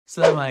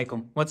Assalamu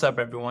alaikum. What's up,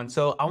 everyone?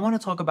 So I want to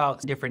talk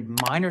about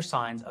different minor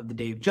signs of the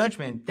Day of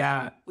Judgment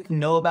that we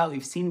know about,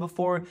 we've seen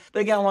before.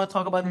 But again, I want to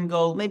talk about them and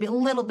go maybe a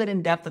little bit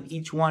in depth of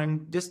each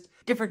one, just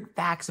different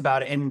facts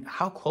about it and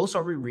how close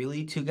are we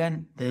really to,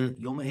 again, the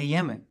Yom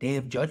HaYemen, Day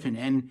of Judgment.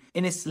 And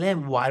in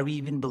Islam, why do we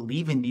even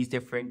believe in these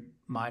different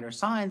minor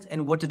signs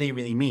and what do they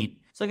really mean?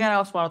 So again, I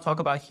also want to talk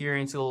about here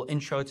and it's a little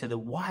intro to the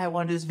why I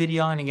wanted this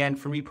video. And again,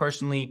 for me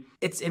personally,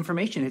 it's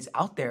information, it's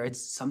out there,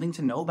 it's something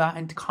to know about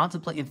and to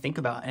contemplate and think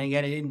about. And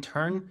again, it in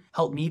turn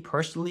helped me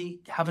personally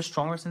have a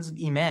stronger sense of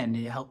Iman.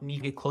 It helped me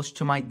get closer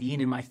to my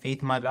deen and my faith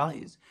and my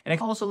values. And it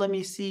also let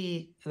me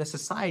see the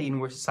society and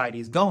where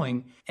society is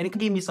going. And it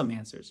gave me some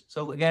answers.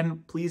 So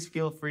again, please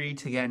feel free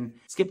to again,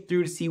 skip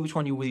through to see which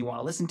one you really want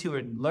to listen to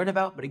or learn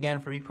about. But again,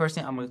 for me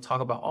personally, I'm going to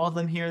talk about all of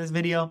them here in this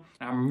video.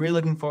 And I'm really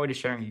looking forward to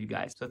sharing with you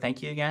guys. So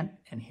thank you again.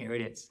 And here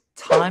it is.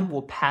 Time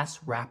will pass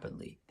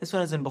rapidly. This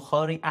one is in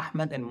Bukhari,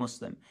 Ahmad, and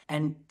Muslim.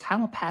 And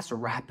time will pass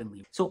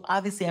rapidly. So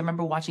obviously, I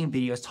remember watching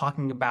videos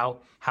talking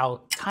about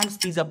how time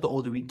speeds up the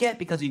older we get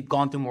because we've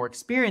gone through more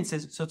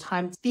experiences. So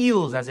time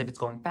feels as if it's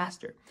going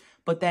faster.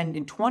 But then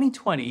in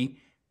 2020,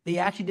 they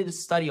actually did a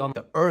study on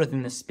the Earth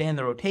and the span of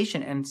the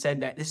rotation and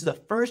said that this is the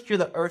first year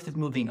the Earth is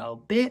moving a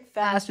bit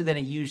faster than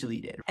it usually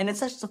did. And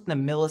it's just in the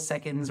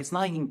milliseconds. It's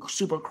not even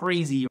super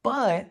crazy.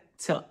 But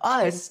to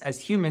us as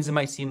humans, it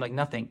might seem like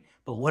nothing.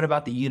 But what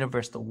about the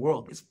universe, the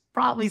world? It's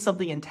probably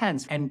something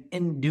intense. And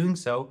in doing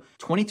so,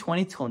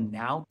 2020 till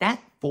now,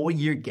 that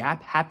 4-year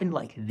gap happened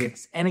like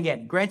this. And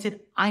again,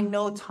 granted, I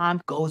know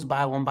time goes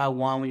by one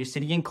when you're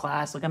sitting in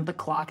class, looking at the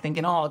clock,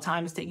 thinking, oh,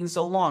 time is taking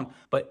so long.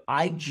 But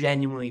I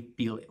genuinely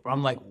feel it.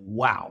 I'm like,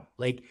 wow,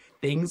 like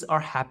things are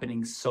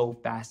happening so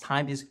fast.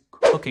 Time is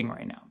cooking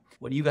right now.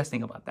 What do you guys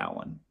think about that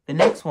one? The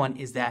next one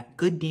is that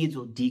good deeds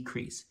will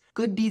decrease.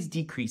 Good deeds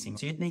decreasing.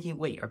 So you're thinking,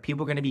 wait, are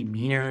people going to be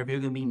meaner? Are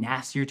people going to be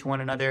nastier to one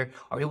another?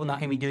 Are people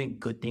not going to be doing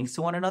good things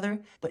to one another?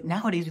 But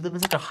nowadays, we live in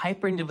such a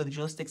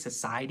hyper-individualistic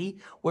society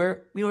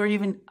where we aren't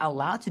even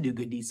allowed to do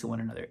good deeds to one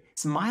another.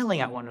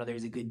 Smiling at one another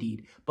is a good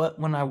deed. But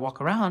when I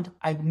walk around,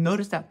 I've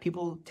noticed that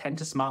people tend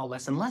to smile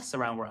less and less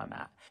around where I'm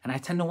at. And I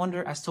tend to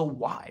wonder as to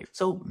why.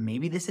 So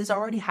maybe this is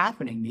already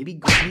happening. Maybe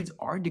good deeds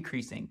are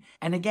decreasing.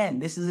 And again,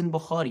 this is in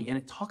Bukhari and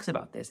it talks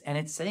about this. And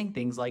it's saying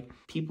things like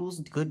people's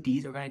good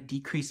deeds are going to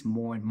decrease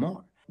more and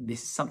more.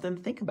 This is something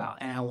to think about.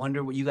 And I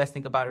wonder what you guys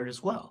think about it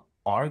as well.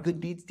 Are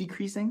good deeds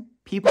decreasing?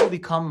 People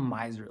become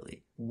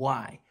miserly.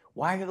 Why?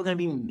 Why are people going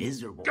to be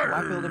miserable? Why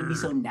are people going to be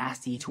so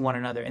nasty to one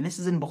another? And this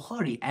is in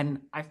Bukhari.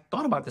 And I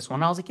thought about this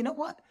one. I was like, you know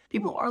what?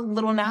 People are a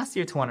little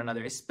nastier to one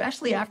another,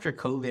 especially after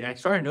COVID. I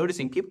started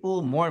noticing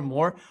people more and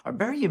more are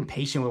very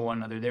impatient with one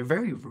another. They're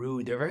very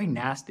rude. They're very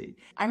nasty.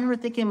 I remember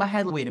thinking in my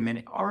head, wait a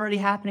minute, already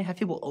happening? Have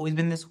people always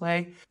been this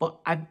way? But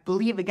I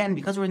believe, again,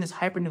 because we're in this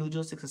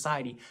hyper-individualistic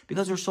society,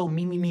 because we're so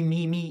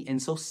me, and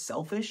so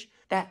selfish,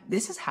 that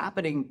this is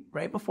happening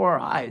right before our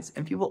eyes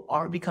and people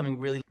are becoming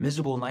really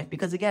miserable in life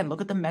because again, look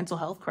at the mental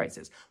health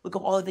crisis. Look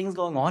at all the things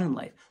going on in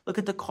life. Look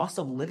at the cost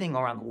of living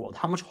around the world,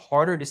 how much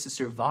harder it is to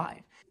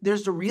survive.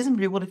 There's a reason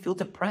for people to feel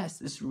depressed.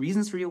 There's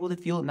reasons for people to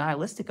feel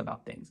nihilistic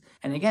about things.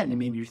 And again, it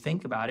made me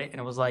think about it and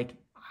it was like,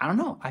 I don't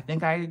know. I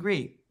think I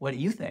agree. What do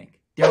you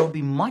think? There will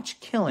be much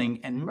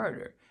killing and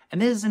murder.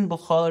 And this is in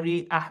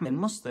Bukhari, Ahmad,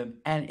 Muslim,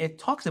 and it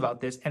talks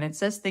about this, and it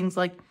says things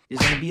like, there's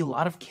going to be a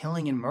lot of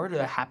killing and murder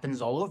that happens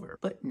all over.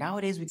 But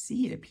nowadays we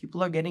see it.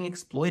 People are getting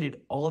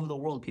exploited all over the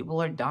world. People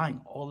are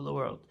dying all over the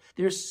world.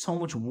 There's so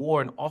much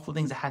war and awful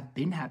things that have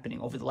been happening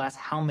over the last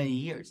how many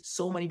years.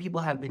 So many people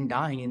have been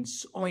dying in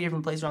so many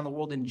different places around the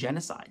world in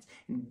genocides,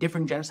 in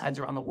different genocides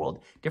around the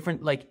world,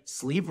 different like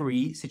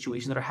slavery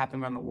situations that are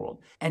happening around the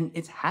world. And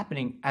it's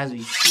happening as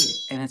we see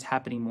it, and it's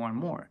happening more and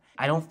more.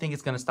 I don't think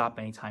it's going to stop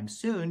anytime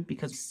soon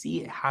because we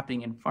see it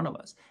happening in front of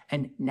us.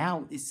 And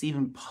now it's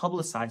even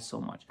publicized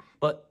so much.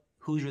 But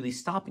who's really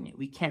stopping it?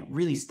 We can't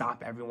really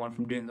stop everyone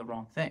from doing the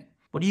wrong thing.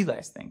 What do you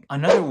guys think?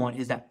 Another one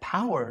is that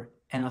power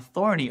and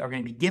authority are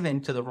going to be given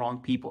to the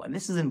wrong people. And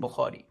this is in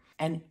Bukhari.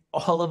 And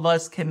all of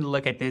us can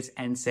look at this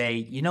and say,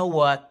 you know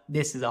what?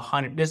 This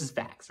is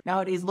facts.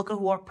 Nowadays, look at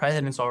who our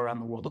presidents are around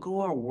the world. Look at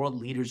who our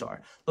world leaders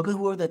are. Look at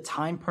who the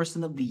Time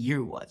Person of the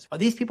Year was. Are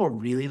these people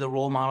really the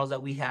role models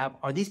that we have?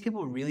 Are these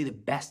people really the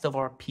best of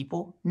our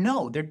people?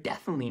 No, they're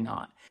definitely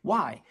not.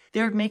 Why?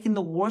 They're making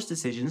the worst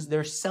decisions.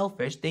 They're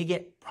selfish. They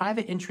get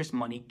private interest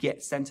money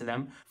get sent to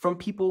them from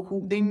people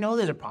who they know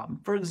there's a problem.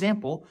 For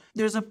example,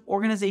 there's an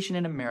organization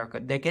in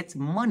America that gets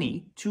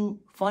money to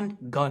fund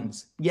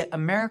guns. Yet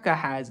America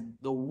has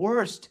the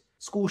worst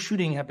school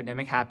shooting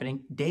epidemic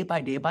happening day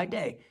by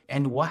day.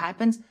 And what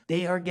happens?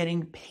 They are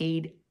getting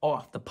paid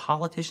off. The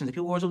politicians, the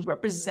people who are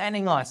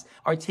representing us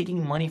are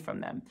taking money from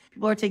them.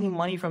 People are taking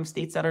money from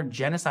states that are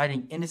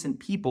genociding innocent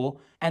people,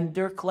 and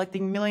they're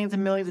collecting millions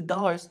and millions of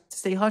dollars to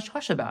say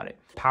hush-hush about it.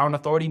 Power and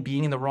authority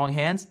being in the wrong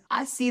hands,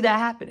 I see that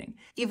happening.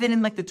 Even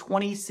in like the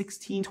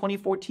 2016,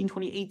 2014,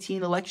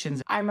 2018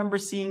 elections, I remember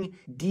seeing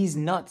these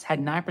nuts had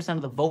 9%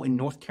 of the vote in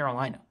North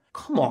Carolina.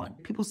 Come on,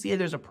 people see it,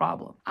 there's a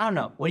problem. I don't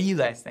know. What do you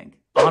guys think?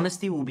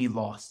 Honesty will be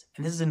lost.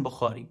 And this is in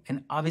Bukhari.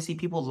 And obviously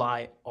people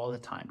lie all the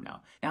time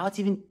now. Now it's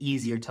even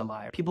easier to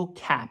lie. People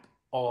cap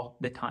all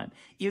the time.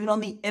 Even on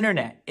the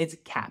internet, it's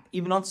cap.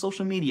 Even on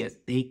social media,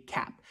 they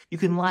cap. You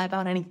can lie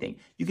about anything.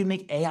 You can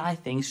make AI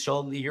things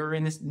show that you're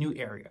in this new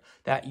area,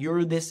 that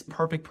you're this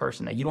perfect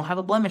person, that you don't have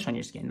a blemish on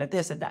your skin, that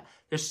this, that.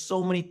 There's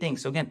so many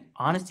things. So again,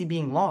 honesty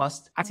being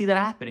lost, I see that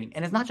happening.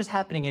 And it's not just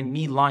happening in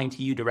me lying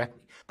to you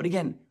directly, but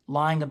again,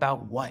 lying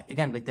about what?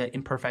 Again, like the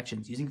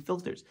imperfections, using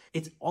filters.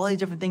 It's all these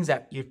different things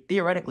that you're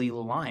theoretically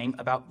lying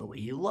about the way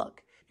you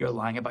look. You're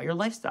lying about your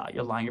lifestyle.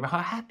 You're lying about how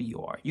happy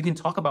you are. You can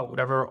talk about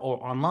whatever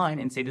or online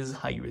and say this is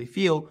how you really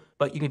feel,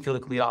 but you can feel the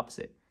complete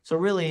opposite. So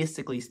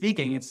realistically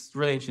speaking, it's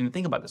really interesting to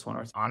think about this one.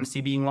 Or is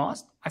honesty being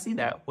lost? I see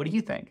that. What do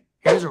you think?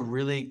 Here's a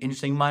really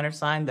interesting minor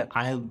sign that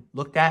I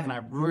looked at and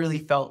I really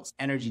felt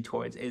energy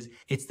towards is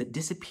it's the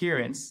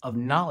disappearance of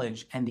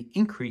knowledge and the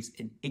increase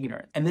in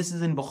ignorance. And this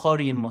is in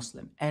Bukhari and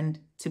Muslim. And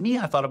to me,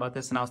 I thought about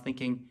this and I was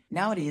thinking,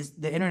 nowadays,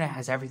 the internet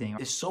has everything.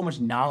 There's so much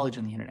knowledge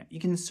on the internet.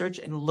 You can search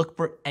and look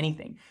for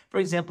anything. For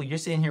example, you're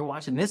sitting here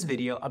watching this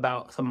video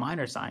about some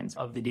minor signs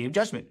of the Day of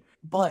Judgment.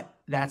 But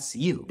that's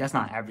you. That's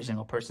not every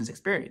single person's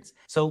experience.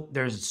 So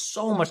there's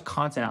so much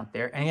content out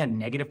there. And again,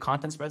 negative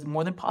content spreads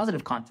more than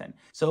positive content.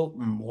 So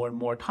more and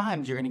more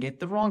times you're going to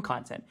get the wrong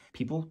content.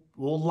 People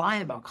will lie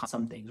about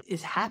some things.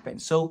 It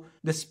happens. So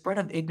the spread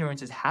of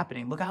ignorance is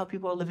happening. Look at how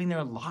people are living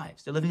their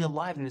lives. They're living a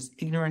life in this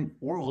ignorant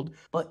world,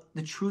 but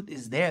the truth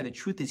is there. The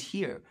truth is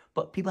here.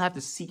 But people have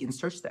to seek and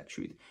search that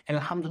truth. And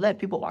alhamdulillah,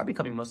 people are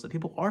becoming Muslim.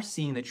 People are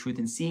seeing the truth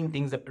and seeing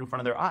things that are in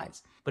front of their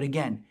eyes. But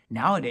again,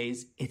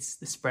 nowadays, it's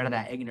the spread of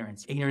that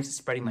ignorance. Ignorance is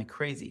spreading like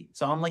crazy.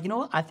 So I'm like, you know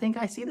what? I think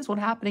I see this one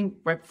happening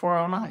right before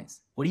our own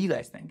eyes. What do you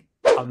guys think?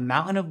 A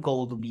mountain of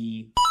gold will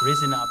be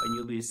risen up and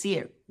you'll be able to see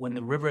it when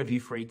the river of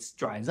Euphrates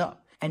dries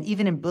up. And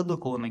even in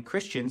biblical and like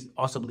Christians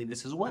also believe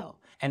this as well.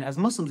 And as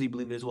Muslims, we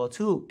believe it as well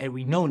too. And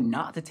we know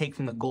not to take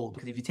from the gold,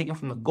 because if you take it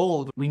from the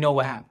gold, we know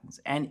what happens.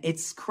 And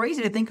it's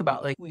crazy to think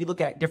about. Like, we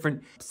look at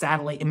different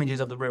satellite images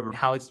of the river,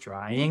 how it's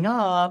drying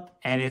up,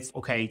 and it's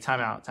okay,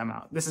 time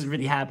out. This is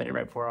really happening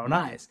right before our own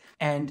eyes.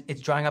 And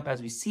it's drying up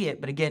as we see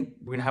it. But again,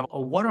 we're gonna have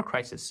a water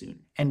crisis soon.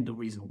 And the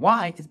reason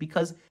why is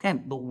because,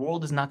 again, the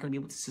world is not gonna be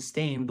able to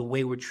sustain the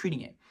way we're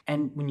treating it.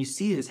 And when you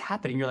see this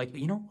happening, you're like,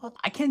 you know what?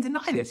 I can't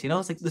deny this. You know,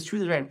 it's like the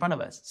truth is right in front of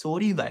us. So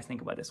what do you guys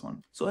think about this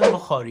one? So in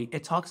Bukhari,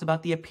 it talks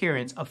about the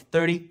appearance of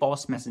 30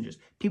 false messengers,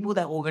 people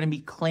that were going to be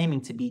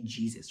claiming to be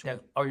Jesus, that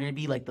are going to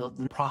be like the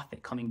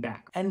prophet coming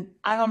back. And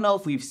I don't know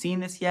if we've seen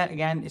this yet.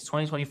 Again, it's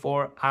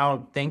 2024. I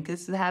don't think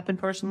this has happened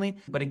personally.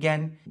 But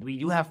again, we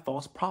do have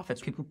false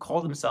prophets. People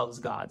call themselves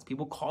gods.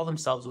 People call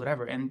themselves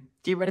whatever. And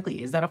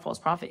theoretically, is that a false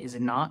prophet? Is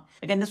it not?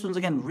 Again, this one's,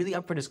 again, really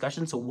up for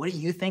discussion. So what do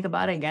you think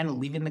about it? Again,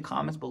 leave it in the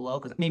comments below,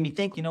 because it made me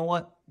think, you know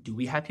what? Do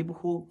we have people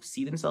who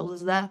see themselves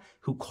as that,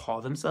 who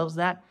call themselves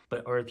that,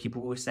 but or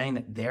people who are saying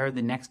that they're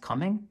the next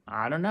coming?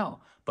 I don't know.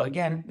 But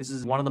again, this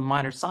is one of the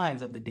minor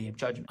signs of the Day of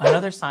Judgment.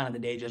 Another sign of the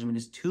Day of Judgment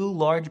is two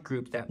large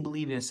groups that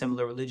believe in a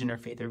similar religion or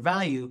faith or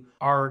value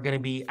are going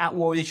to be at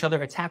war with each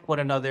other, attack one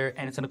another,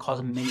 and it's going to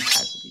cause many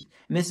casualties.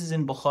 And this is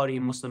in Bukhari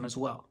and Muslim as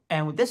well.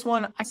 And with this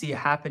one, I see it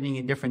happening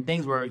in different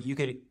things where you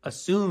could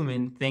assume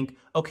and think,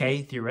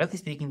 okay, theoretically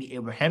speaking, the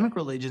Abrahamic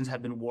religions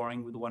have been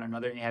warring with one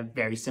another and have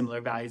very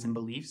similar values and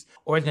beliefs,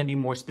 or it's going to be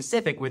more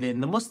specific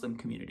within the Muslim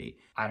community.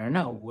 I don't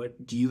know.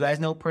 What do you guys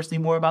know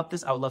personally more about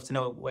this? I would love to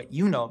know what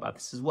you know about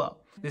this as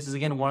well. This is,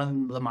 again, one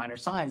of the minor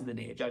signs of the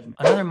Day of Judgment.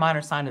 Another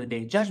minor sign of the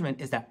Day of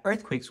Judgment is that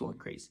earthquakes will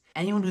increase.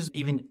 Anyone who's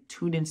even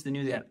tuned into the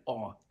news at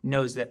all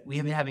knows that we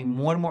have been having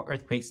more and more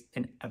earthquakes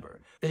than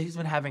ever. They've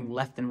been having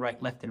left and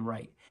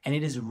right. And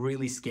it is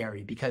really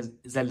scary because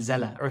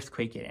zalzala,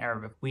 earthquake in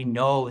Arabic, we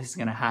know this is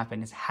going to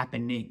happen. It's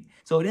happening.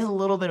 So it is a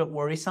little bit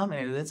worrisome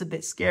and it's a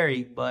bit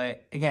scary.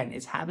 But again,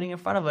 it's happening in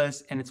front of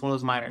us and it's one of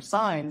those minor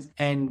signs.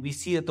 And we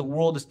see that the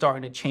world is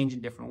starting to change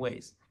in different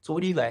ways. So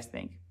what do you guys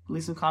think?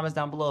 Leave some comments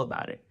down below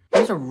about it.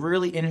 Here's a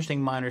really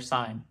interesting minor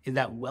sign, is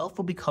that wealth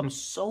will become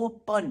so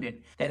abundant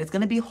that it's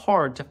going to be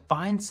hard to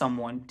find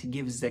someone to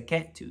give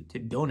zakat to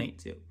donate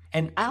to.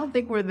 And I don't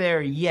think we're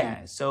there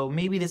yet, so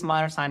maybe this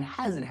minor sign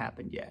hasn't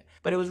happened yet.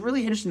 But it was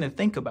really interesting to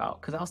think about,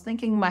 because I was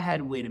thinking in my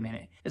head, wait a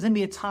minute, there's going to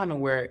be a time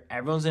where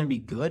everyone's going to be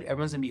good,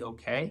 everyone's going to be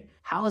okay.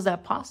 How is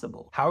that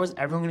possible? How is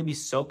everyone going to be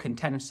so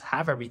content to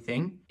have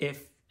everything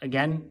if,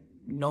 again,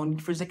 no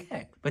need for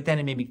zakat? But then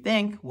it made me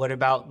think, what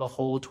about the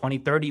whole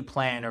 2030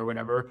 plan or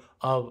whatever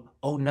of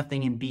own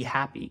nothing and be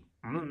happy?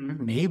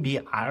 Maybe,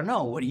 I don't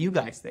know. What do you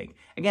guys think?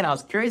 Again, I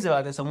was curious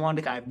about this. I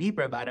wanted to dive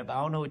deeper about it, but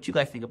I don't know what you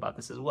guys think about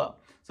this as well.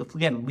 So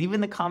again, leave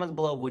in the comments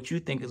below what you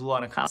think as well.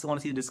 And I constantly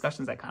want to see the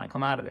discussions that kind of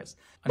come out of this.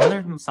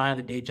 Another sign of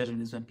the Day of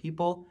Judgment is when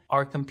people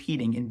are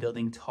competing in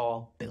building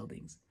tall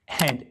buildings.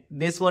 And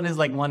this one is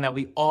like one that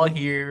we all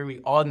hear, we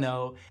all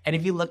know. And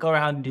if you look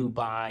around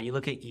Dubai, you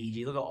look at Egypt,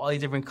 you look at all these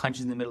different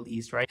countries in the Middle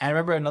East, right? And I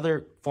remember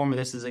another form of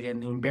this is,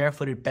 again, when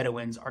barefooted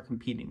Bedouins are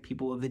competing.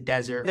 People of the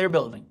desert, they're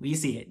building. We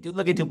see it.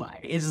 Look at Dubai.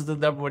 It's just the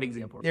number one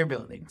example. They're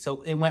building.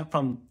 So it went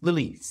from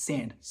literally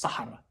sand,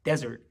 Sahara,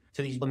 desert,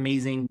 to these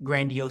amazing,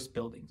 grandiose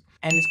buildings.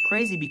 And it's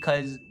crazy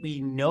because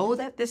we know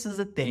that this is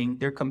a thing.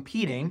 They're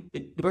competing.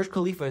 The Burj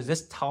Khalifa is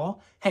this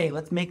tall. Hey,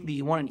 let's make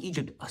the one in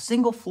Egypt a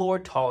single floor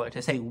taller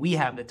to say we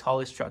have the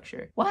tallest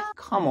structure. Well,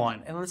 come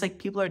on. And it's like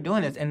people are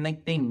doing this and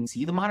like they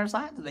see the minor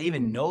signs. Do they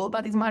even know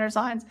about these minor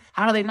signs?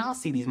 How do they not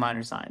see these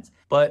minor signs?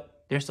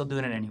 But they're still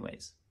doing it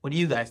anyways. What do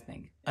you guys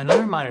think?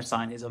 Another minor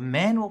sign is a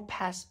man will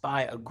pass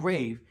by a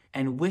grave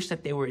and wish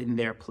that they were in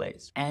their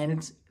place.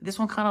 And this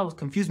one kind of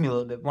confused me a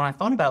little bit. When I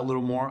thought about it a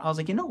little more, I was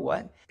like, you know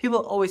what? People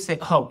always say,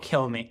 oh,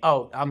 kill me.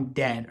 Oh, I'm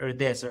dead, or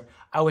this, or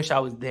I wish I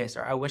was this,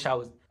 or I wish I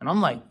was. And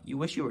I'm like, you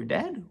wish you were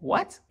dead?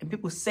 What? And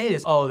people say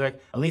this, oh, they're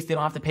at least they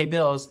don't have to pay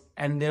bills.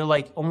 And they're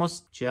like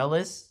almost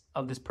jealous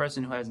of this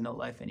person who has no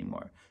life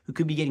anymore, who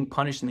could be getting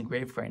punished in the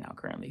grave right now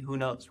currently. Who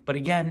knows? But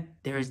again,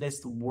 there is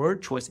this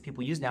word choice that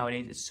people use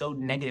nowadays. It's so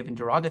negative and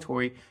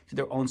derogatory to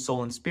their own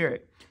soul and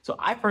spirit. So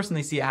I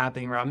personally see it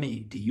happening around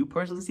me. Do you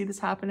personally see this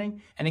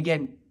happening? And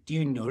again, do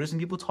you notice when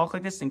people talk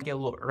like this and get a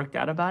little irked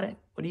out about it?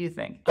 What do you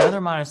think? Another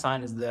minor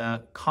sign is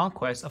the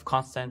conquest of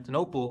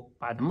Constantinople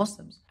by the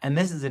Muslims. And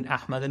this is an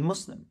Ahmad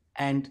Muslim.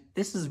 And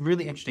this is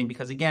really interesting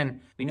because,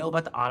 again, we know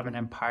about the Ottoman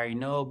Empire. You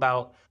know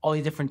about all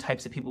these different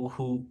types of people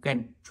who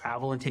can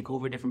travel and take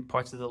over different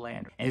parts of the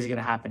land. And is it going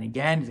to happen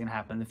again? Is it going to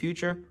happen in the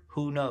future?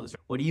 Who knows?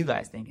 What do you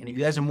guys think? And if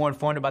you guys are more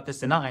informed about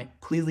this than I,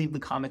 please leave the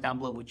comment down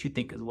below what you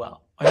think as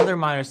well. Another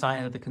minor sign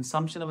is that the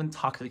consumption of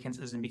intoxicants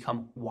has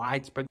become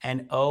widespread.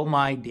 And oh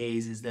my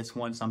days, is this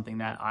one something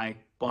that I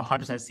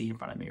 100% see in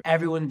front of me.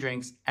 Everyone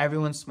drinks,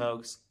 everyone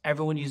smokes,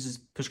 everyone uses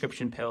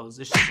prescription pills.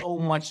 There's so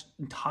much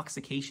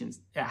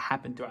intoxications that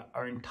happen throughout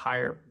our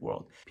entire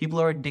world. People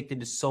are addicted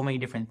to so many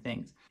different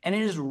things. And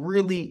it is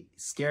really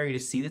scary to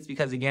see this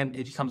because, again,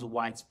 it becomes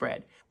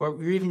widespread. Where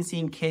we're even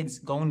seeing kids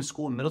going to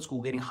school, middle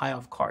school, getting high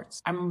off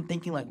carts. I'm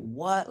thinking like,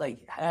 what?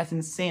 Like, that's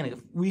insane. Like, if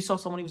we saw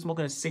someone who was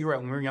smoking a cigarette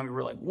when we were younger, we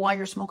were like, why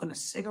you're smoking a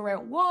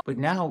cigarette? What? But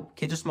now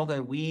kids are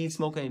smoking weed,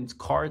 smoking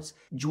carts,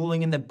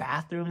 juuling in the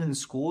bathrooms in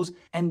schools.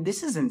 And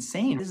this is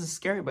insane. This is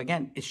scary. But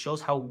again, it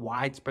shows how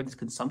widespread this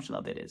consumption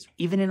of it is.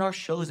 Even in our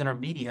shows and our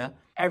media,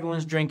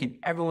 everyone's drinking,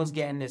 everyone's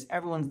getting this,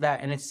 everyone's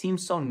that. And it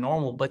seems so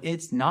normal, but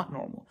it's not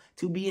normal.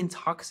 To be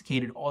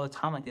intoxicated all the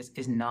time like this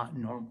is not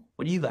normal.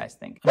 What do you guys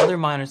think? Another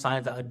minor sign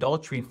is that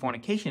adultery and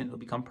fornication will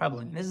become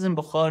prevalent. This is in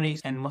Bukhari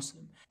and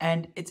Muslim.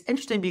 And it's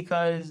interesting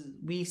because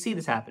we see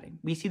this happening.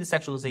 We see the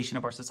sexualization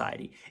of our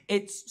society.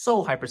 It's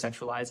so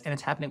hypersexualized and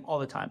it's happening all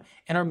the time.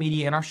 In our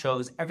media, in our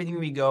shows, everything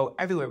we go,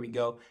 everywhere we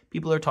go,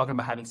 people are talking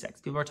about having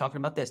sex. People are talking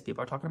about this.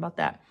 People are talking about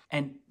that.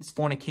 And it's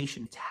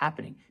fornication. It's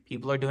happening.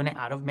 People are doing it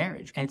out of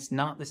marriage. And it's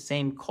not the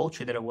same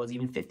culture that it was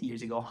even 50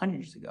 years ago, 100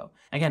 years ago.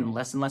 Again,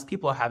 less and less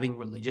people are having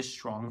religious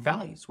strong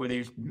values where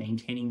they're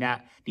maintaining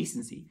that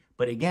decency.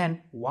 But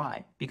again,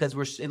 why? Because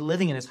we're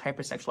living in this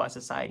hypersexualized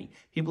society.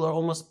 People are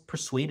almost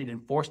persuaded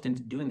and forced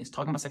into doing this,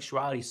 talking about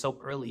sexuality so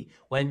early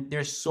when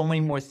there's so many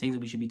more things that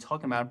we should be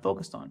talking about and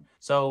focused on.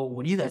 So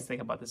what do you guys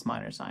think about this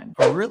minor sign?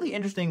 A really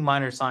interesting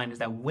minor sign is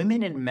that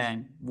women and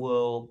men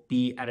will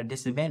be at a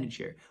disadvantage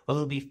here. Well,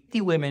 there'll be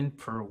 50 women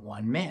for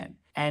one man.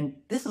 And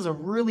this is a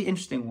really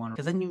interesting one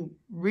because then you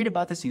read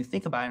about this and you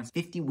think about it, it's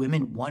 50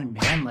 women, one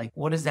man. Like,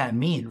 what does that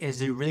mean?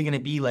 Is it really going to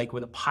be like where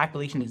the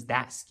population is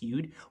that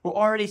skewed? We're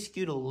already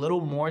skewed a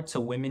little more to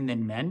women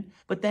than men.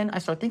 But then I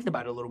start thinking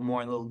about it a little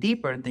more and a little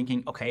deeper and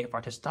thinking, okay, if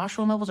our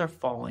testosterone levels are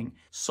falling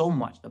so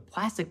much, the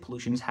plastic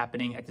pollution is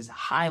happening at this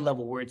high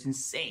level where it's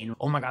insane.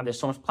 Oh my God, there's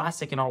so much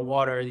plastic in our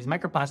water, these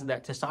microplastics,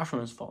 that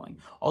testosterone is falling.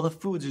 All the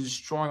foods are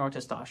destroying our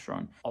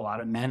testosterone. A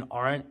lot of men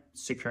aren't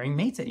securing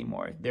mates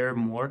anymore. They're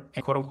more,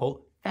 quote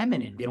unquote,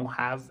 feminine. They don't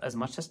have as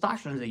much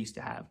testosterone as they used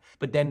to have.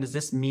 But then does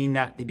this mean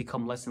that they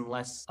become less and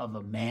less of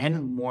a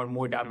man more and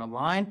more down the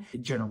line?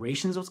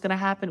 Generations, what's going to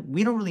happen?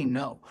 We don't really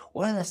know.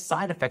 What are the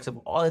side effects of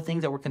all the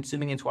things that we're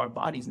consuming into our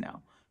bodies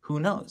now? Who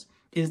knows?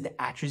 Is the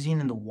atrazine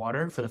in the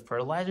water for the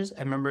fertilizers? I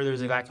remember there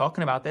was a guy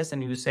talking about this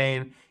and he was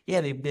saying, yeah,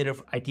 they did an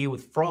idea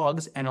with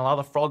frogs and a lot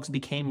of the frogs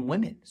became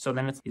women. So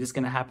then is this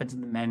going to happen to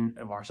the men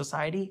of our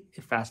society?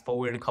 If fast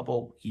forward in a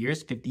couple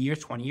years, 50 years,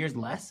 20 years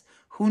less,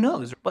 who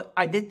knows? But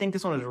I did think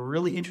this one was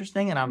really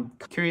interesting and I'm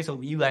curious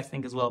what you guys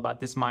think as well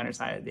about this minor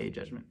sign of the day of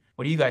judgment.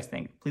 What do you guys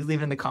think? Please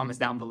leave it in the comments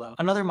down below.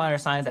 Another minor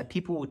sign is that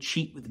people will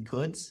cheat with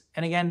goods.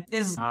 And again,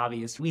 this is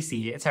obvious. We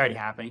see it. It's already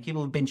happening.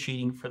 People have been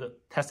cheating for the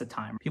test of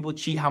time. People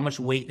cheat how much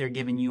weight they're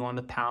giving you on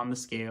the pound, the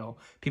scale.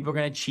 People are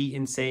going to cheat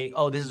and say,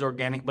 oh, this is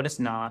organic, but it's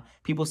not.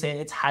 People say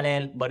it's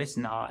halal, but it's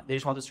not. They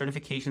just want the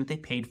certification that they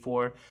paid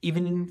for.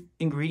 Even in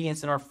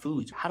ingredients in our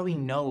foods. How do we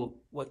know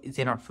what is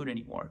in our food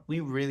anymore? We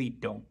really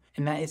don't.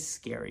 And that is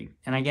scary.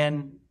 And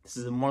again, this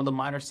is one of the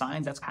minor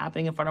signs that's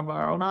happening in front of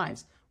our own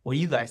eyes. What do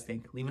you guys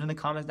think? Leave it in the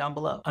comments down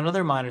below.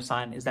 Another minor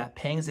sign is that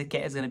paying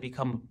zakat is going to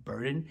become a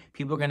burden.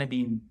 People are going to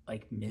be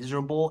like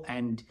miserable,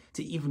 and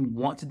to even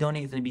want to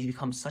donate is going to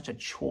become such a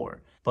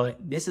chore. But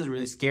this is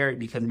really scary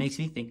because it makes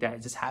me think that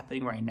it's just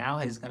happening right now.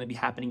 It's going to be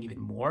happening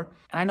even more.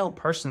 And I know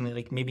personally,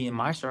 like maybe in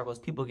my circles,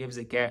 people give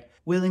zakat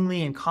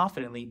willingly and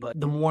confidently, but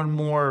the more and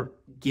more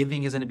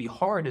giving is going to be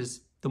hard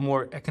as the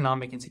more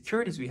economic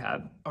insecurities we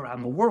have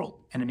around the world.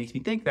 And it makes me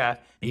think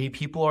that maybe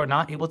people are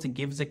not able to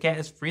give zakat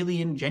as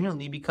freely and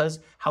genuinely because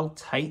how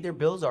tight their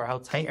bills are, how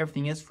tight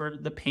everything is for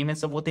the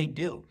payments of what they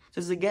do. So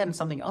this is, again,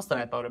 something else that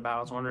I thought about.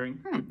 I was wondering,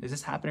 is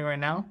this happening right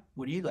now?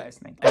 What do you guys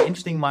think? An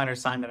interesting minor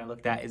sign that I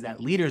looked at is that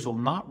leaders will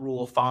not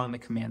rule following the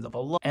commands of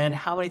Allah. And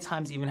how many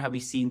times even have we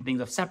seen things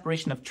of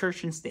separation of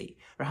church and state?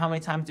 Or how many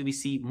times do we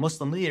see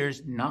Muslim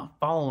leaders not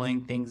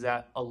following things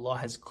that Allah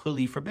has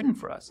clearly forbidden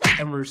for us?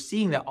 And we're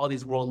seeing that all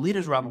these world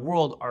leaders around the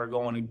world are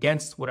going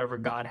against whatever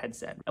God had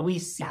said. And we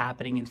see it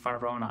happening in front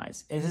of our own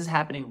eyes. And this is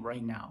happening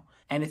right now.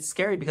 And it's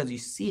scary because you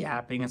see it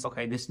happening. It's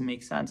okay, this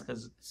makes sense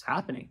because it's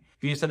happening.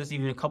 If you said this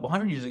even a couple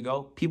hundred years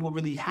ago, people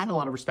really had a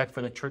lot of respect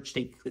for the church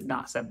state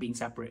not being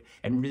separate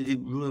and really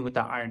ruling with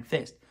that iron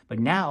fist. But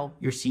now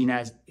you're seen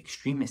as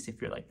extremists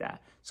if you're like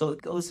that. So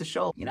it goes to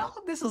show,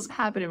 this is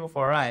happening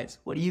before our eyes.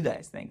 What do you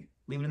guys think?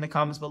 Leave it in the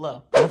comments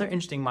below. Another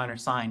interesting minor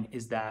sign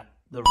is that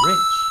the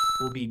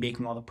rich will be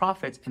making all the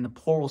profits and the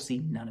poor will see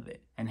none of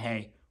it. And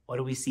hey, what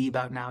do we see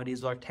about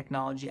nowadays with our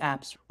technology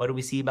apps? What do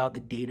we see about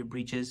the data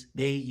breaches?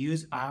 They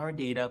use our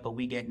data, but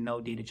we get no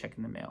data check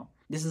in the mail.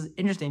 This is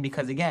interesting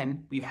because,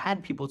 again, we've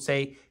had people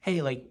say,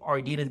 hey, like our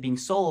data is being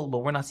sold, but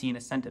we're not seeing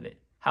a cent of it.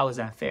 How is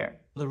that fair?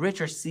 The rich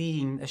are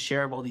seeing a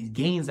share of all these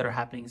gains that are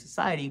happening in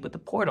society, but the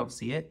poor don't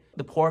see it.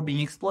 The poor are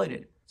being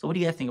exploited. So what do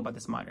you guys think about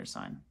this minor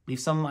sign? Leave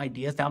some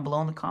ideas down below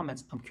in the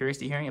comments. I'm curious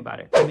to hearing about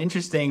it. An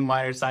interesting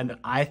minor sign that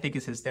I think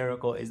is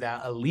hysterical is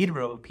that a leader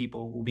of a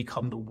people will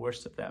become the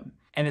worst of them.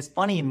 And it's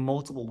funny in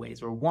multiple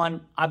ways. Where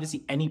one,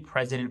 obviously any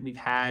president we've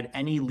had,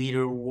 any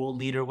leader, world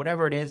leader,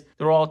 whatever it is,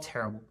 they're all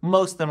terrible.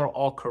 Most of them are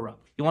all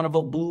corrupt. You want to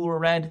vote blue or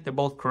red? They're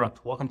both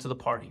corrupt. Welcome to the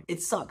party.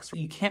 It sucks.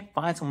 You can't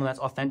find someone that's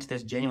authentic,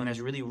 that's genuine, that's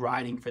really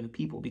riding for the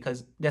people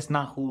because that's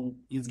not who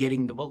is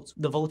getting the votes.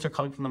 The votes are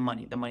coming from the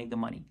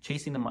money,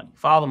 chasing the money,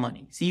 follow the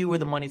money. See where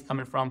the money's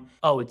coming from.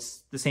 Oh,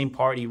 it's the same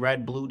party,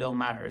 red, blue, don't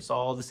matter. It's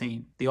all the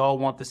same. They all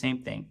want the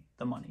same thing,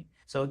 the money.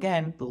 So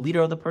again, the leader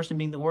of the person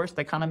being the worst,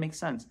 that kind of makes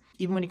sense.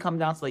 Even when you come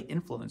down to like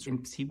influence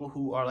and people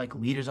who are like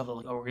leaders of the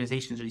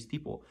organizations or these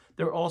people,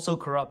 they're also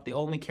corrupt. They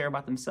only care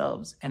about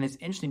themselves. And it's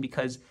interesting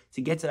because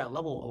to get to that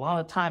level, a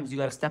lot of times you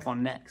got to step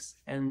on necks.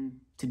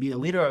 And to be the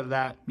leader of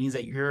that means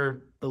that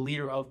you're the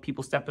leader of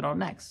people stepping on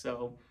necks.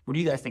 So what do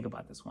you guys think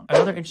about this one?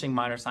 Another interesting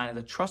minor sign is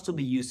that trust will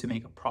be used to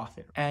make a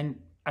profit. And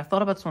I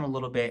thought about this one a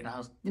little bit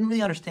and didn't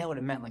really understand what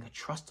it meant, like a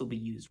trust will be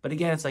used. But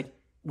again, it's like,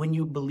 when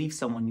you believe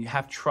someone, you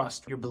have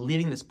trust. You're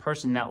believing this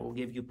person that will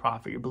give you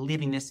profit. You're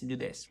believing this to do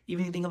this.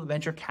 Even you think of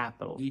venture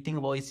capital, you think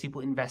of all these people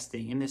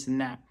investing in this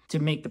and that to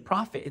make the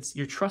profit.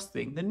 You're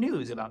trusting the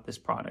news about this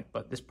product,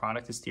 but this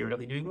product is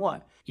theoretically doing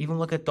what? Even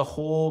look at the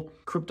whole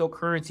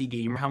cryptocurrency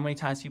game. How many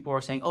times people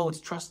are saying, oh, it's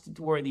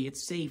trustworthy,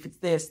 it's safe, it's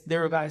this.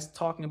 There are guys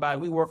talking about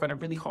it. We work on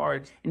it really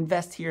hard.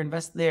 Invest here,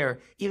 invest there.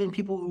 Even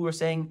people who were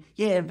saying,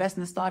 yeah, invest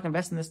in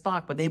the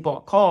stock, but they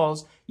bought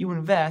calls. You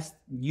invest,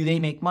 they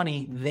make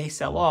money, they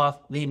sell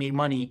off, they made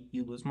money,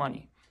 you lose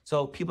money.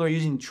 So people are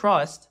using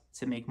trust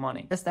to make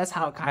money. That's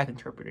how I've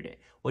interpreted it.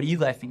 What do you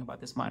guys think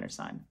about this minor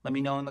sign? Let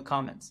me know in the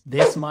comments.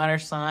 This minor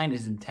sign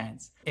is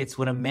intense. It's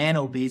when a man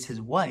obeys his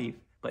wife,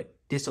 but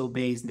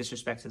disobeys and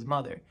disrespects his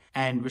mother,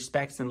 and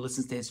respects and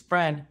listens to his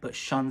friend, but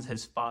shuns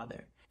his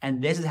father. And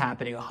this is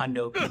happening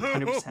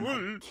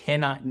 100%. I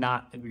cannot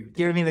not agree with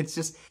you. You know what I mean? It's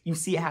just, you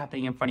see it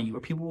happening in front of you, where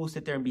people will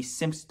sit there and be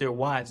simps to their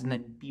wives and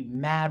then be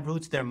mad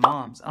rude to their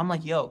moms. I'm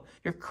like, yo,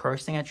 you're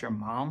cursing at your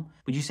mom?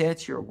 Would you say that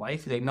to your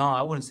wife? You're like, no,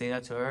 I wouldn't say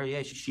that to her.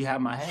 Yeah, she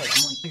had my head.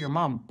 I'm like, your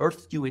mom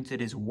birthed you into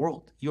this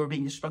world. You're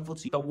being disrespectful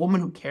to the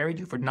woman who carried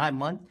you for 9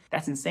 months.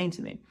 That's insane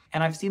to me.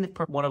 And I've seen this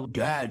one of,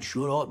 dad,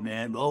 shut up,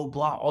 man, blah,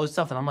 blah, all this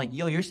stuff. And I'm like,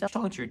 yo, you're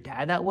talking to your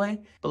dad that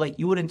way? But like,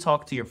 you wouldn't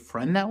talk to your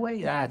friend that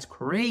way? That's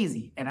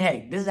crazy. And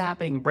hey, this is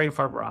happening right in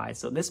front of our eyes.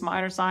 So this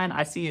minor sign,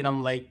 I see it,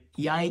 I'm like,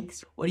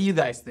 yikes. What do you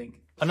guys think?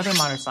 Another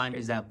minor sign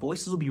is that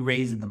voices will be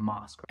raised in the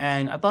mosque.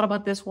 And I thought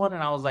about this one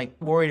and I was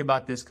like worried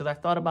about this because I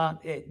thought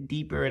about it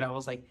deeper and I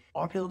was like,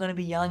 are people going to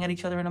be yelling at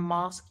each other in a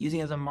mosque,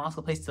 using it as a mosque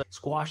a place to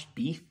squash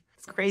beef?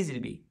 It's crazy to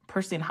me.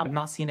 Personally, I've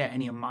not seen it at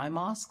any of my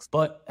mosques.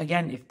 But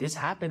again, if this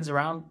happens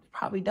around, it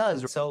probably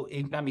does. So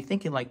it got me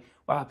thinking like,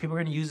 wow, people are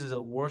going to use it as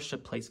a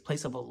worship place, a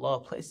place of Allah, a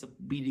place to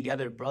be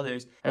together,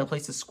 brothers, and a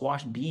place to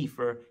squash beef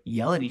or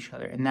yell at each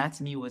other. And that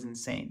to me was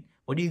insane.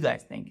 What do you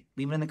guys think?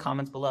 Leave it in the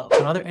comments below.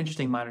 Another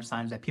interesting minor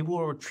sign is that people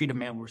will treat a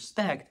man with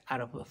respect out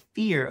of a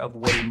fear of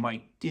what he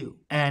might do.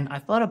 And I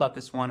thought about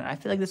this one, and I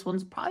feel like this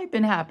one's probably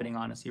been happening,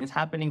 honestly. It's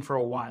happening for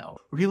a while.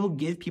 Where people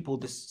give people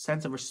this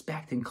sense of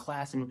respect in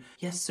class and,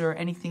 yes, sir,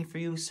 anything for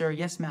you, sir.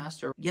 Yes,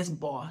 master. Yes,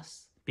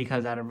 boss.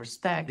 Because out of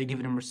respect, they're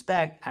giving him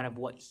respect out of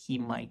what he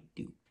might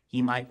do.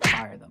 he might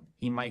fire them.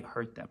 He might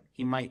hurt them.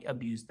 He might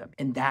abuse them.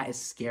 And that is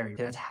scary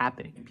because that's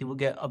happening. And people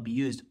get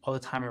abused all the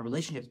time in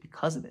relationships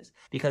because of this,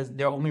 because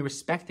they're only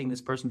respecting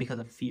this person because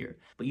of fear.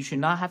 But you should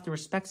not have to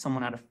respect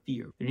someone out of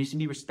fear. There needs to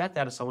be respect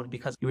out of someone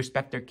because you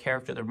respect their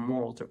character, their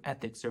morals, their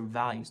ethics, their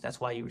values. That's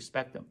why you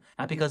respect them.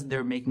 Not because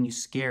they're making you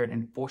scared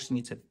and forcing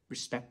you to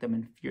respect them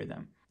and fear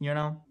them. You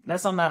know,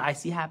 that's something that I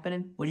see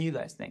happening. What do you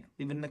guys think?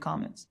 Leave it in the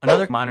comments.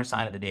 Another minor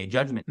sign of the Day of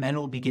Judgment: men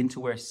will begin to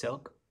wear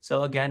silk.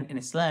 So again, in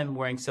Islam,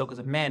 wearing silk as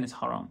a man is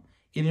haram.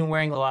 Even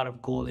wearing a lot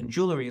of gold and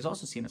jewelry is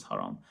also seen as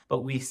haram.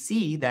 But we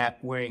see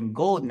that wearing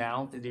gold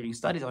now, they're doing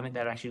studies on it,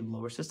 that actually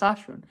lowers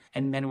testosterone.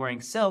 And men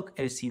wearing silk,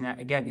 it is seen that,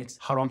 again, it's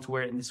haram to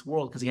wear it in this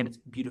world because, again, it's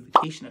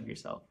beautification of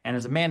yourself. And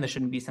as a man, there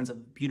shouldn't be a sense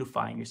of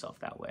beautifying yourself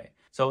that way.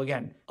 So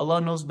again,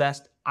 Allah knows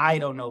best. I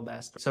don't know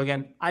best. So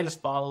again, I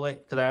just follow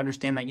it because I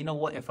understand that, you know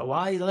what, if a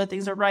lot of these other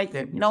things are right,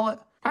 then you know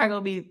what, probably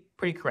going to be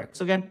pretty correct.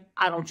 So again,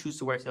 I don't choose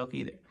to wear silk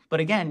either. But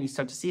again, you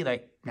start to see,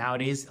 like,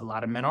 nowadays, a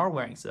lot of men are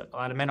wearing silk. A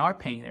lot of men are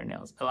painting their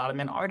nails. A lot of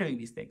men are doing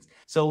these things.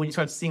 So when you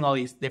start seeing all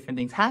these different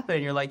things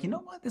happen, you're like, you know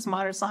what? This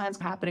minor sign is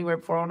happening right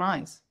before our own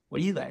eyes. What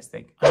do you guys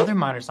think? Another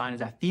minor sign is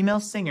that female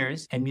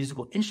singers and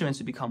musical instruments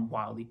have become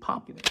wildly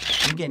popular.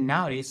 And again,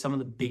 nowadays, some of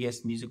the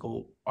biggest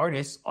musical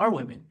artists are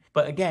women.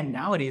 But again,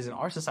 nowadays in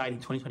our society in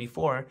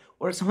 2024,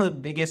 what are some of the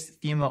biggest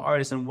female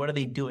artists and what are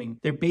they doing?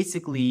 They're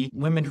basically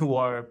women who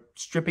are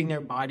stripping their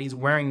bodies,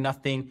 wearing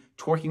nothing,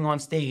 twerking on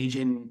stage,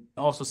 and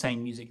also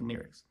saying music and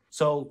lyrics.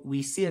 So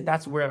we see that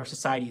that's where our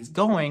society is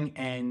going,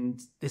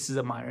 and this is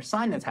a minor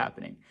sign that's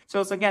happening.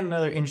 So it's, again,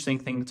 another interesting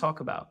thing to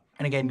talk about.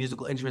 And again,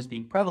 musical instruments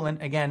being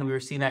prevalent, again, we were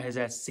seeing that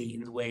as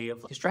Satan's way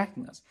of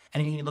distracting us.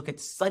 And then you look at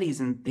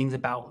studies and things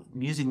about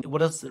music,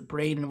 what else the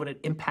brain and what it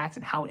impacts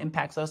and how it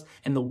impacts us,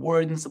 and the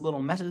words and some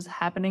little messages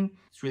happening.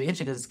 It's really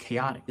interesting because it's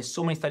chaotic. There's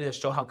so many studies that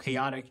show how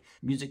chaotic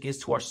music is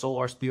to our soul,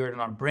 our spirit,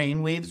 and our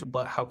brain waves,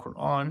 but how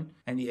Quran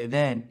and the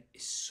event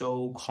is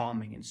so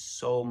calming and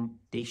so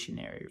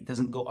stationary. It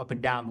doesn't go up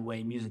and down the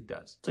way music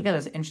does. So again,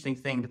 that's an interesting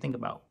thing to think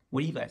about.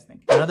 What do you guys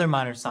think? Another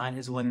minor sign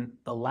is when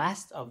the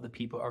last of the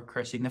people are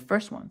cursing the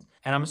first ones.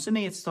 And I'm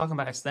assuming it's talking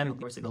about Islamic,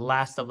 where the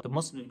last of the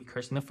Muslims would be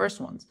cursing the first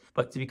ones.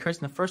 But to be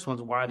cursing the first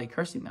ones, why are they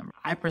cursing them?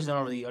 I personally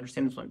don't really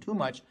understand this one too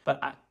much,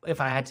 but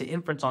if I had to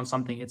inference on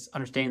something, it's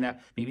understanding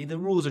that maybe the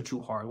rules are too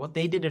hard, what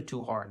they did are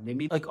too hard.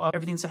 Maybe like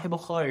everything Sahih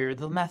Bukhari, or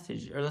the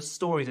message, or the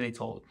stories that they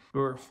told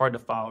were hard to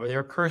follow, or they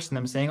were cursing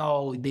them saying,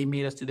 oh, they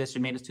made us do this or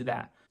made us do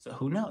that. So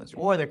who knows?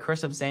 Or they're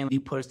cursing them saying, you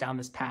put us down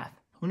this path.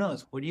 Who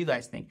knows? What do you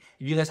guys think?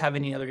 If you guys have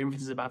any other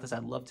inferences about this,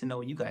 I'd love to know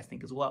what you guys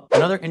think as well.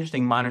 Another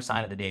interesting minor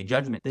sign of the Day of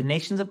Judgment: the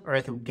nations of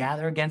earth will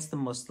gather against the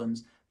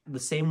Muslims the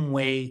same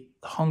way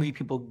hungry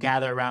people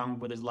gather around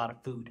where there's a lot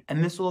of food.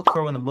 And this will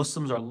occur when the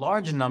Muslims are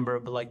large in number,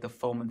 but like the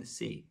foam of the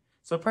sea.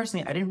 So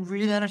personally, I didn't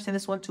really understand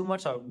this one too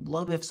much. So I'd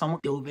love if someone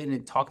dove in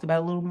and talked about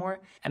it a little more.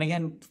 And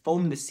again,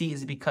 foam in the sea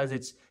is because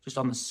it's just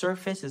on the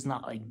surface. It's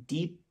not like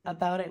deep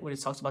about it. When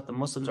it talks about the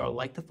Muslims are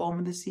like the foam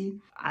in the sea,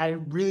 I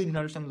really didn't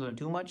understand this one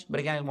too much.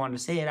 But again, I wanted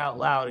to say it out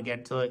loud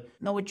again to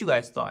know what you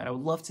guys thought. And I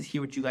would love to hear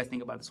what you guys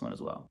think about this one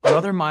as well.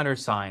 Another minor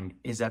sign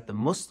is that the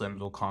Muslims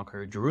will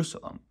conquer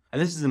Jerusalem.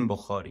 And this is in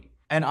Bukhari.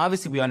 And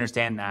obviously we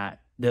understand that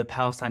the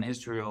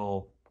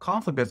Palestine-Israel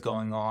conflict that's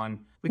going on,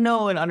 we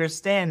know and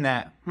understand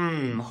that,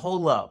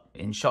 hold up,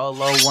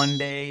 inshallah, one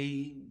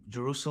day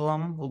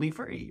Jerusalem will be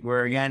free.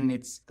 Where again,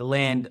 it's the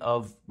land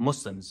of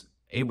Muslims.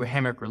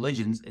 Abrahamic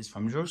religions is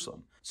from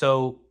Jerusalem.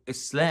 So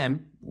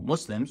Islam,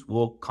 Muslims,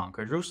 will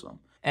conquer Jerusalem.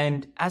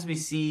 And as we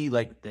see,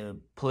 like, the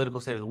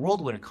political state of the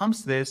world when it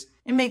comes to this,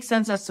 it makes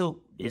sense as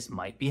to this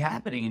might be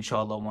happening,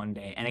 inshallah, one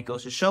day. And it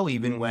goes to show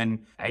even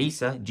when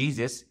Isa,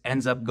 Jesus,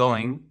 ends up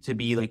going to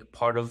be like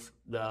part of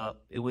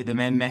with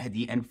Imam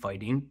Mahdi and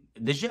fighting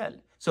Dajjal.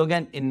 So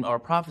again, in our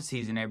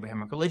prophecies in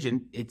Abrahamic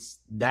religion,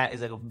 that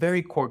is like a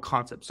very core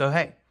concept. So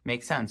hey,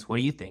 makes sense. What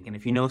do you think? And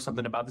if you know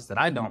something about this that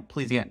I don't,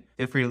 please, again,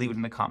 feel free to leave it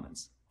in the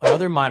comments.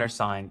 Another minor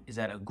sign is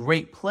that a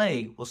great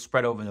plague will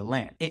spread over the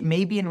land. It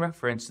may be in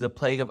reference to the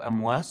plague of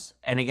Amwas,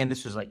 and again,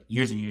 this was like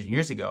years and years and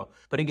years ago.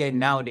 But again,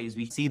 nowadays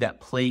we see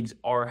that plagues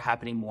are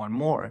happening more and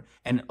more.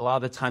 And a lot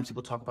of the times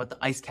people talk about the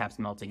ice caps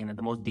melting, and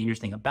the most dangerous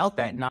thing about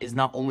that is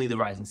not only the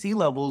rising sea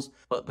levels,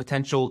 but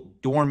potential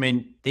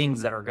dormant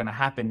things that are going to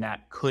happen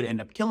that could end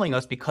up killing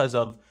us because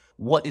of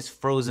what is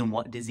frozen,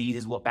 what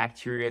diseases, what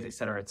bacteria, et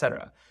cetera, et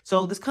cetera.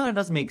 So this kind of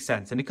does make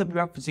sense. And it could be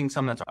referencing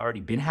something that's already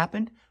been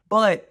happened,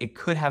 but it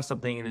could have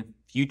something in the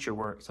future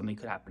where something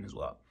could happen as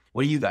well.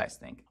 What do you guys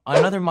think?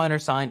 Another minor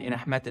sign in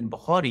Ahmed and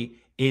Bukhari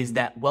is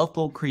that wealth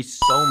will increase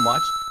so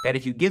much that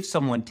if you give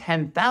someone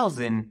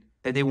 10,000,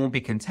 that they won't be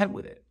content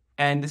with it.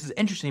 And this is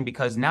interesting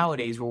because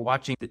nowadays we're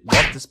watching the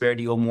wealth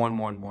disparity go more and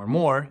more and more and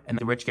more, and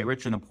the rich get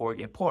richer and the poor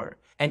get poorer.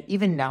 And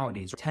even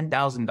nowadays,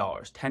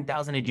 $10,000,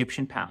 10,000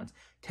 Egyptian pounds,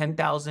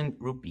 10,000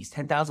 rupees,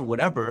 10,000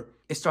 whatever,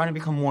 is starting to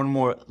become more and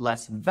more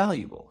less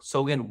valuable.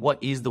 So again, what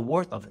is the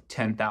worth of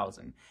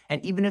 10,000?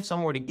 And even if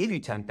someone were to give you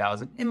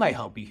 10,000, it might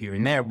help you here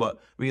and there, but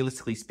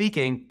realistically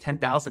speaking,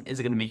 10,000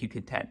 isn't going to make you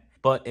content.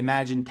 But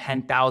imagine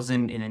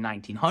 10,000 in the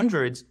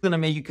 1900s, it's going to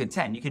make you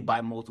content. You could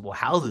buy multiple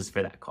houses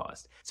for that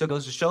cost. So it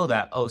goes to show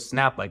that, oh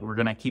snap, like we're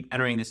going to keep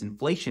entering this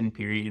inflation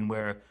period in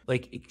where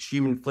like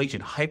extreme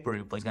inflation,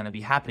 hyperinflation is going to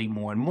be happening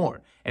more and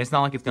more. And it's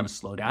not like it's going to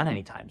slow down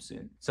anytime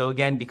soon. So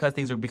again, because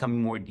things are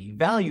becoming more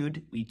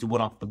devalued, we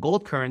went off the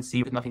gold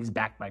currency, if nothing's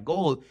backed by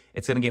gold,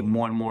 it's going to get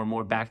more and more and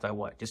more backed by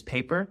what? Just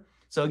paper?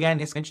 So again,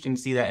 it's interesting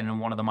to see that in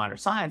one of the minor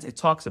signs, it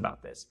talks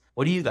about this.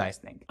 What do you guys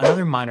think?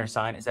 Another minor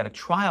sign is that a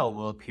trial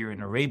will appear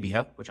in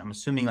Arabia, which I'm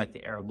assuming like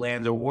the Arab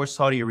lands or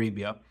Saudi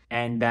Arabia,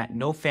 and that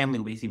no family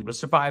will be able to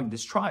survive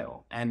this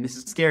trial. And this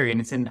is scary, and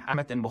it's in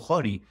Hadith and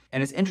Bukhari.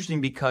 And it's interesting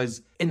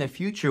because in the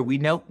future, we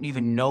don't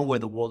even know where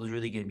the world is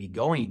really going to be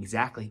going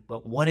exactly.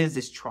 But what is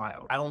this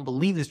trial? I don't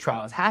believe this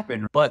trial has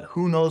happened, but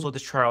who knows what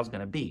this trial is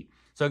going to be.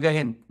 So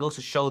again, it goes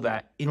to show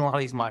that in a lot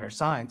of these minor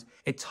signs,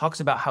 it talks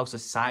about how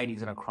society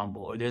is going to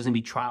crumble, or there's going to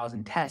be trials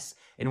and tests,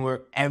 and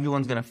where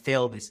everyone's going to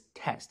fail this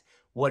test.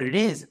 What it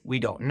is, we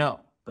don't know.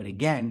 But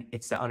again,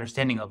 it's the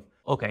understanding of,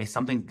 okay,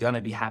 something's going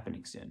to be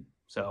happening soon.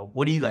 So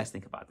what do you guys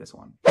think about this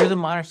one? Here's a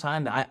minor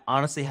sign that I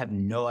honestly have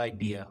no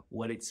idea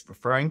what it's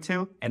referring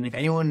to. And if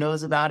anyone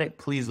knows about it,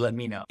 please let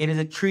me know. It is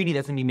a treaty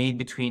that's going to be made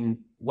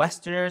between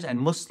Westerners and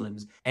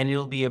Muslims, and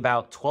it'll be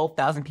about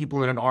 12,000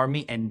 people in an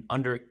army and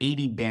under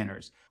 80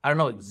 banners. I don't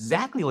know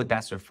exactly what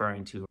that's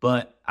referring to,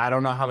 but I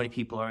don't know how many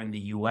people are in the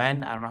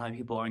UN. I don't know how many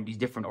people are in these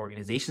different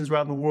organizations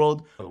around the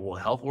world. The World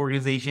Health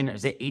Organization,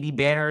 is it 80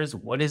 banners?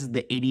 What is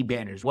the 80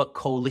 banners? What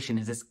coalition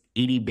is this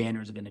 80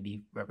 banners going to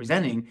be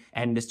representing?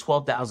 And this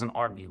 12,000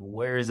 army,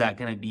 where is that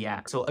going to be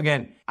at? So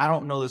again, I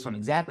don't know this one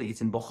exactly.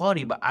 It's in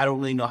Bukhari, but I don't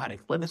really know how to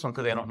explain this one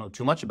because I don't know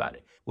too much about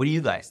it. What do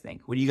you guys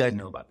think? What do you guys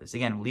know about this?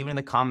 Again, leave it in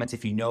the comments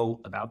if you know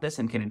about this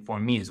and can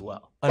inform me as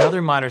well.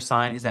 Another minor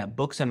sign is that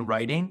books and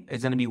writing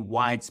is going to be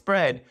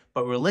widespread,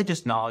 but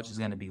religious knowledge is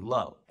going to be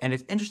low. And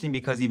it's interesting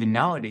because even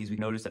nowadays we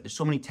notice that there's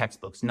so many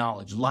textbooks,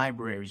 knowledge,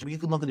 libraries. You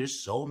can look at there's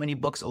so many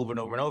books over and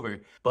over and over,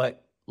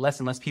 but less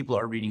and less people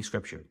are reading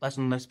scripture. Less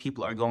and less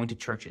people are going to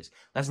churches.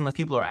 Less and less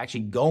people are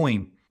actually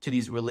going to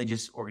these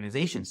religious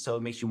organizations. So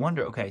it makes you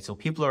wonder, okay, so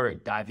people are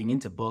diving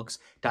into books,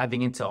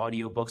 diving into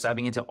audiobooks,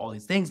 diving into all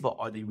these things, but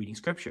are they reading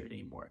scripture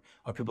anymore?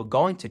 Are people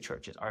going to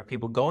churches? Are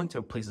people going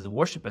to places of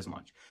worship as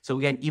much? So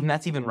again,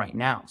 that's even right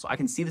now. So I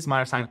can see this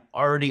minor sign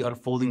already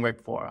unfolding right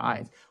before our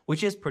eyes,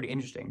 which is pretty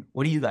interesting.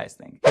 What do you guys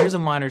think? Here's a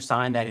minor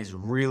sign that is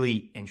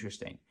really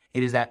interesting.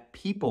 It is that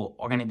people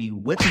are going to be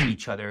whipping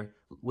each other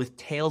with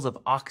tails of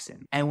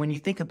oxen. And when you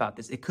think about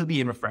this, it could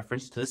be in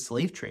reference to the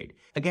slave trade.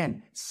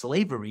 Again,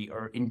 slavery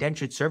or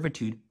indentured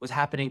servitude was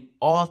happening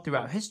all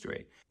throughout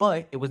history,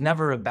 but it was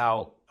never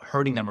about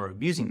hurting them or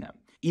abusing them.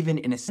 Even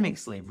in Islamic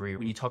slavery,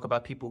 when you talk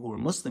about people who were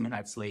Muslim and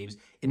had slaves,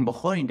 in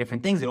Bukhari and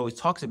different things, it always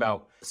talks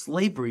about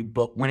slavery,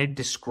 but when it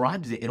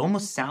describes it, it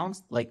almost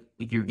sounds like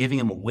you're giving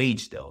them a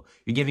wage still.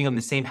 You're giving them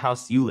the same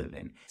house you live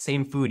in,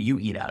 same food you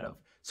eat out of.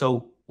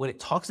 So when it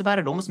talks about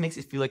it, it almost makes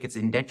it feel like it's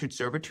indentured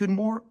servitude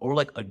more or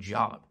like a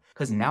job.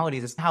 Because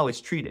nowadays, it's how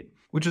it's treated,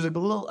 which is a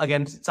little,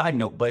 again, side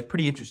note, but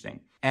pretty interesting.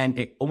 And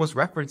it almost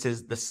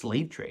references the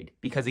slave trade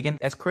because, again,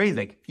 that's crazy,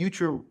 like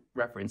future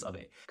reference of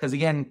it. Because,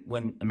 again,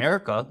 when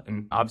America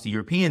and obviously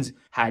Europeans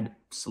had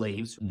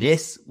slaves,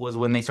 this was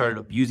when they started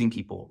abusing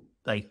people,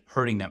 like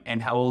hurting them.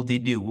 And how will they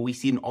do? What we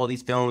see in all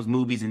these films,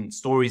 movies, and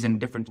stories and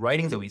different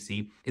writings that we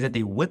see is that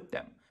they whipped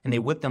them. And they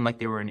whipped them like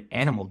they were an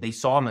animal. They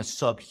saw them as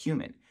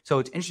subhuman. So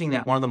it's interesting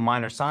that one of the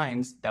minor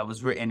signs that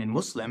was written in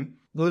Muslim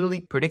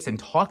literally predicts and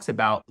talks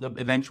about the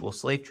eventual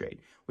slave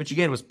trade, which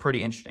again was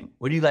pretty interesting.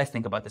 What do you guys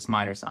think about this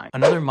minor sign?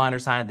 Another minor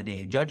sign of the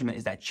Day of Judgment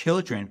is that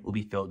children will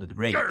be filled with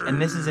rage. And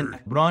this is in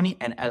Ibrani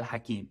and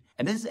Al-Hakim.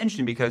 And this is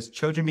interesting because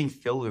children being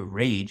filled with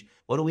rage,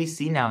 what do we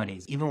see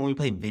nowadays? Even when we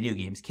play video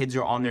games, kids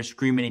are on there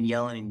screaming and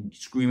yelling and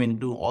screaming and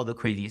doing all the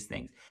craziest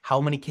things.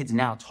 How many kids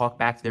now talk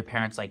back to their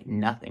parents like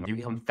nothing? They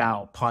become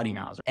foul, potty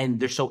mouths, and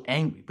they're so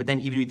angry. But then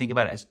even if you think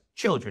about it as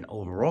children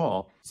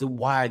overall, so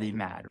why are they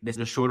mad? There's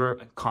a shorter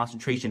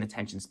concentration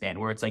attention span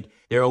where it's like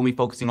they're only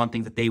focusing on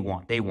things that they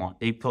want. They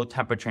feel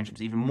temper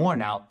tantrums even more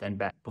now than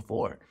back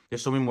before.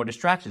 There's so many more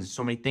distractions,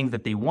 so many things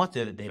that they want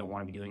to that they don't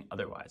want to be doing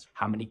otherwise.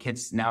 How many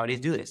kids nowadays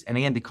do this? And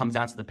again, it comes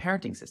down to the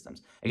parenting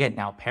systems. Again,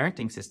 now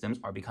parenting systems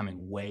are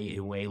becoming way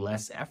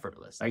less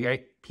effortless.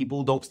 Okay?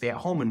 People don't stay at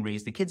home and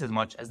raise the kids as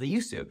much as they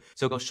used to.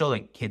 So it'll show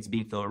like kids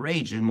being filled with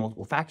rage. There's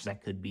multiple factors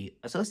that could be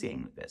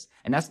associating with this.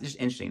 And that's just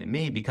interesting to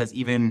me because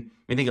even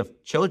when you think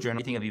of children,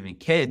 you think of even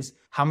kids,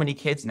 how many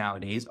kids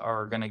nowadays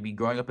are going to be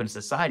growing up in a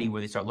society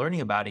where they start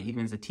learning about it,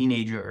 even as a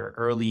teenager or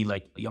early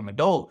like young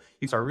adult,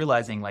 you start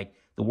realizing like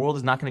the world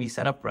is not going to be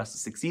set up for us to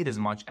succeed as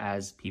much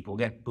as people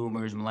get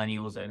boomers,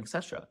 millennials, and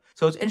etc.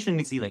 So it's interesting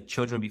to see like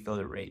children be filled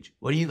with rage.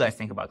 What do you guys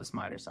think about this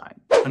minor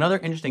sign? Another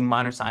interesting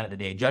minor sign of the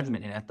Day of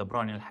Judgment in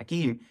At-Tabrani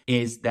al-Hakim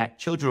is that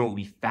children will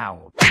be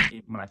foul.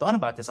 When I thought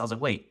about this, I was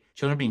like, wait,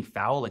 children being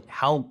foul? Like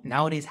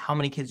nowadays, how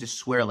many kids just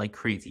swear like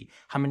crazy?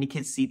 How many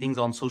kids see things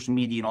on social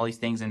media and all these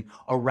things and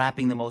are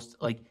rapping the most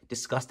like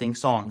disgusting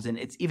songs? And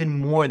it's even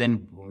more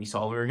than when we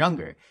saw when we were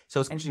younger. So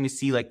it's interesting to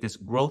see like this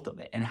growth of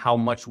it and how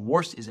much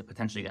worse is it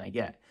potentially going to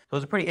get. So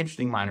it's a pretty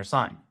interesting minor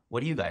sign. What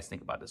do you guys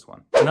think about this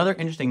one? Another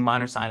interesting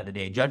minor sign of the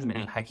Day of Judgment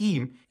in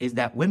Hakim is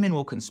that women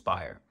will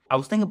conspire. I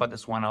was thinking about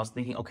this one. I was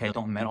thinking, okay,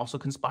 don't men also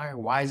conspire?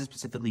 Why is it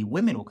specifically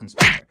women will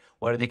conspire?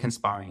 What are they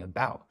conspiring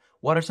about?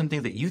 What are some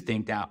things that you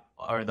think that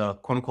are the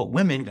quote-unquote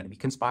women going to be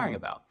conspiring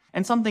about?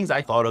 And some things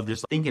I thought of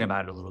just thinking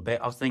about it a little bit.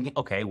 I was thinking,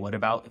 okay, what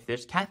about if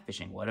there's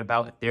catfishing? What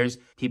about if there's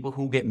people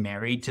who get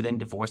married to then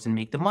divorce and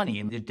make the money?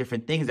 And there's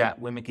different things that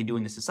women can do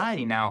in the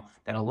society now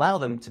that allow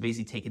them to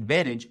basically take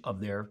advantage of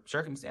their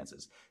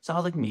circumstances. So I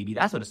was like, maybe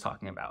that's what it's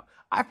talking about.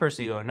 I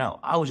personally don't know.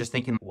 I was just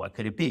thinking, what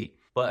could it be?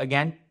 But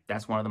again,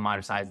 that's one of the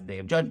minor signs of the Day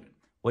of Judgment.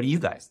 What do you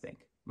guys think?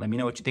 Let me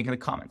know what you think in the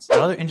comments.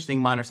 Another interesting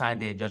minor sign of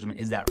the Day of Judgment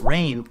is that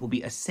rain will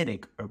be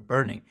acidic or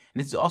burning.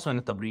 And this is also in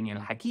the Tabrini and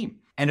Hakim.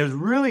 And it was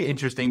really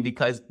interesting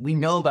because we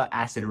know about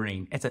acid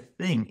rain. It's a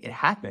thing. It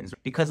happens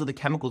because of the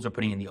chemicals we're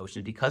putting in the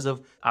ocean, because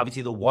of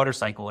obviously the water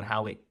cycle and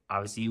how it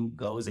obviously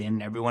goes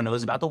in. Everyone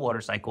knows about the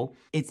water cycle.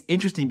 It's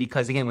interesting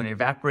because, again, when it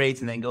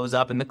evaporates and then goes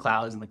up in the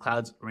clouds and the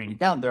clouds rain it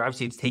down, there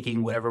obviously it's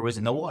taking whatever was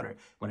in the water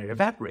when it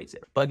evaporates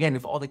it. But again,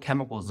 if all the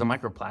chemicals, the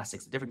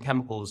microplastics, the different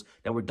chemicals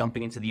that we're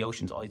dumping into the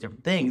oceans, all these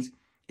different things,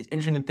 it's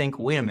interesting to think,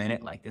 wait a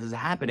minute, like this is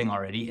happening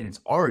already and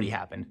it's already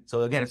happened.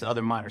 So again, it's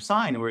another minor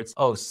sign where it's,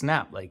 oh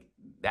snap, like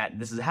that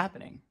this is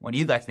happening. What do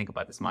you guys think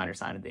about this minor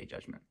sign of the Day of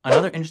Judgment?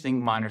 Another interesting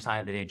minor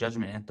sign of the Day of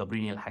Judgment in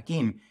Tabrini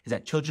al-Hakim is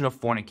that children of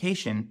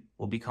fornication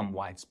will become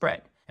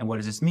widespread. And what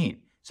does this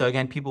mean? So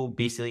again, people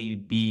basically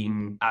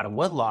being out of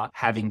wedlock,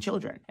 having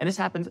children. And this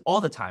happens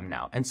all the time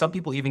now. And some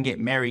people even get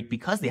married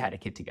because they had a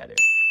kid together.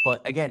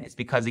 But again, it's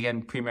because,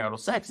 again, premarital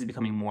sex is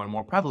becoming more and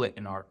more prevalent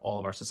in all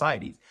of our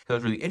societies. So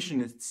it's really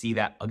interesting to see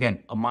that,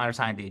 again, a minor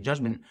sign of the Day of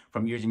Judgment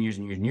from years and years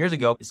and years and years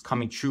ago is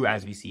coming true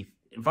as we see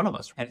in front of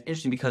us. And it's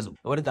interesting because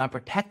what did God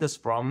protect us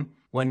from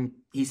when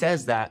he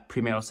says that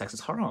premarital sex is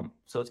haram?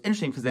 So it's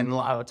interesting because then a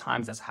lot of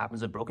times that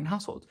happens in broken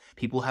households.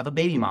 People have a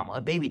baby mama,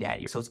 a baby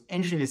daddy. So it's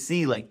interesting to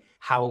see like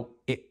how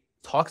it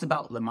talks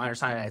about the minor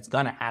sign that it's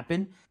going to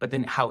happen, but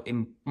then how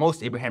in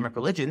most Abrahamic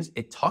religions,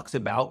 it talks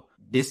about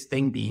this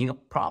thing being a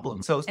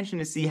problem. So it's interesting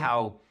to see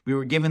how we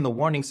were given the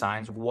warning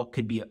signs of what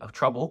could be a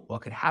trouble,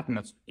 what could happen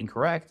that's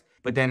incorrect,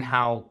 but then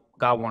how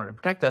God wanted to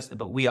protect us,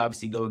 but we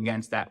obviously go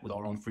against that with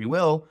our own free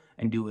will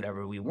and do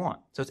whatever we want.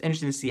 So it's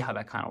interesting to see how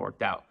that kind of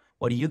worked out.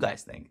 What do you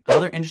guys think?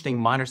 Another interesting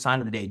minor sign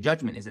of the Day of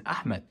Judgment is in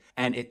Ahmed,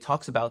 and it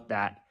talks about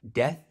that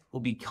death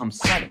will become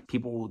sudden.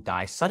 People will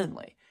die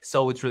suddenly.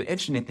 So it's really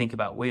interesting to think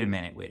about, wait a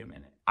minute.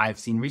 I've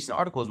seen recent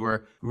articles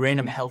where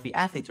random healthy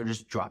athletes are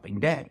just dropping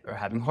dead or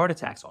having heart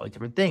attacks, all these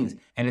different things.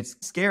 And it's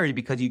scary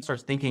because you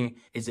start thinking,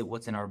 is it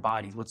what's in our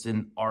bodies? What's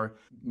in our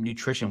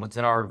nutrition? What's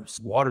in our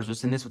waters?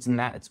 What's in this? What's in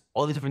that? It's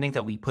all these different things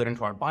that we put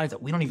into our bodies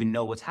that we don't even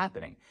know what's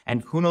happening.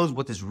 And who knows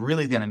what this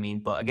really is going to mean.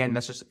 But again,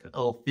 that's just a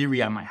little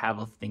theory I might have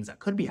of things that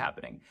could be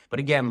happening. But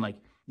again, like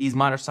these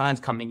minor signs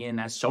coming in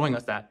as showing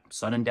us that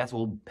sudden death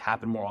will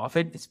happen more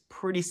often. It's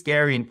pretty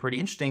scary and pretty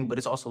interesting, but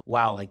it's also,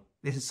 wow, like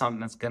this is something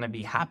that's going to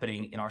be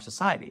happening in our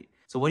society.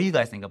 So what do you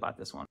guys think about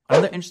this one?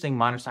 Another interesting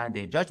minor sign of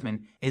the Day of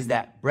Judgment is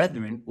that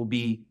brethren will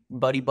be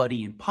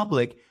buddy-buddy in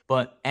public,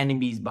 but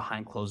enemies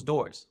behind closed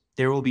doors.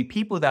 There will be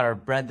people that are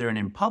brethren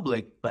in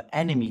public, but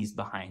enemies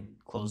behind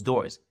closed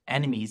doors,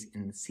 enemies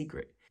in the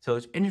secret. So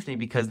it's interesting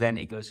because then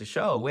it goes to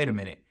show, wait a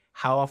minute,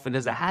 how often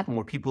does that happen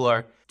where people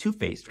are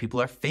two-faced, people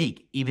are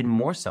fake, even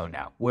more so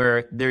now,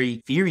 where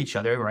they fear each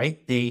other,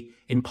 right? They,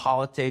 in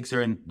politics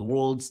or in the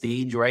world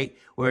stage, right?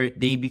 Where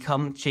they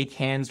shake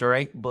hands,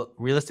 right? But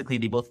realistically,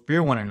 they both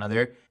fear one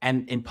another.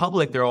 And in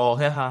public, they're all,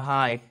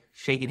 hi,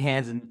 shaking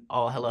hands and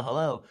all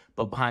hello.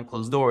 But behind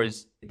closed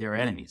doors, they're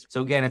enemies.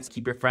 So again, it's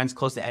keep your friends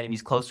close to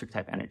enemies closer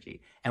type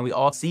energy. And we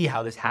all see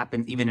how this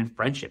happens even in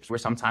friendships, where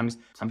sometimes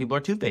some people are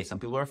two-faced, some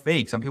people are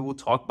fake, some people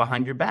talk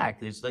behind your back.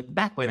 There's like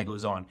backplay that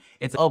goes on.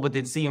 It's, oh, but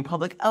then see you in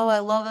public, oh, I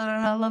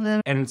love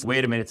it. And it's,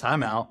 wait a minute,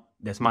 time out.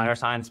 This minor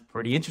sign is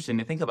pretty interesting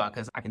to think about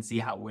because I can see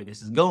where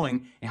this is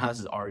going and how this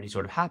is already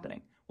sort of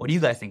happening. What do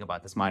you guys think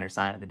about this minor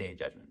sign of the Day of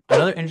Judgment?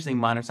 Another interesting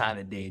minor sign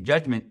of the Day of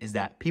Judgment is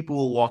that people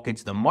will walk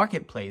into the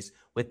marketplace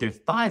with their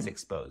thighs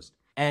exposed.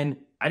 And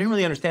I didn't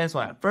really understand this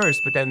one at first,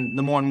 but then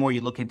the more and more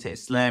you look into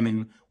Islam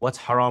and what's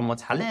haram,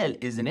 what's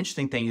halal, is an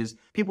interesting thing is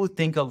people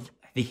think of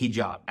the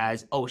hijab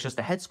as, oh, it's just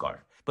a headscarf.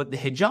 But the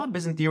hijab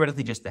isn't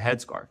theoretically just the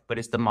headscarf, but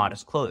it's the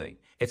modest clothing.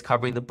 It's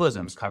covering the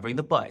bosoms, covering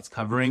the butt, it's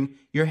covering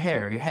your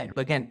hair, your head.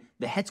 But again,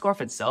 the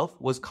headscarf itself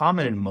was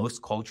common in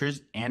most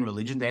cultures and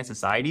religions and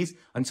societies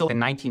until the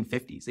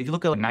 1950s. If you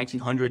look at the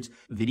 1900s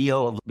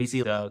video of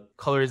basically the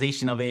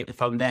colorization of it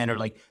from then, or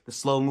like the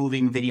slow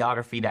moving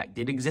videography that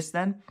did exist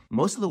then,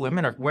 most of the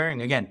women are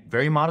wearing, again,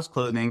 very modest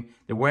clothing.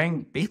 They're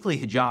wearing basically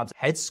hijabs,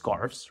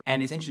 headscarves,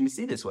 and it's interesting to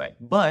see this way.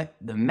 But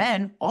the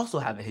men also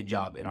have a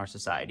hijab in our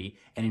society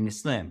and in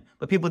Islam,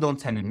 but people don't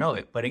tend to know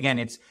it. But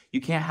again,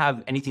 you can't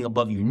have anything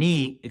above your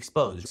knee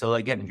exposed. So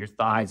again, your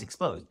thighs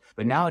exposed.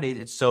 But nowadays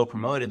it's so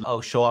promoted,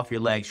 oh, show off your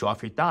legs, show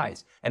off your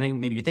thighs. And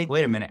then maybe you think,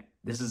 wait a minute,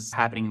 this is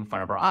happening in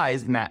front of our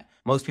eyes, and that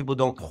most people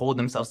don't hold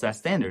themselves to that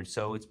standard.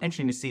 So it's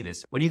interesting to see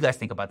this. What do you guys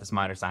think about this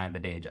minor sign of the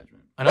Day of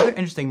Judgment? Another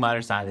interesting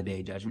minor sign of the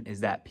Day of Judgment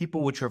is that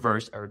people will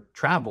traverse or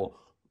travel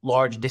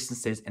large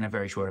distances in a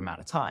very short amount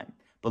of time.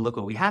 But look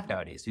what we have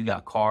nowadays. We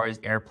got cars,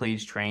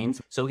 airplanes,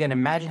 trains. So again,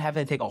 imagine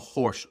having to take a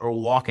horse or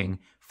walking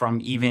from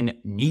even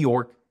New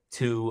York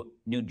to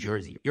New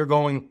Jersey. You're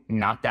going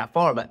not that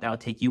far, but that'll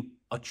take you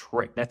a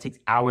trip. That takes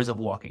hours of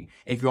walking.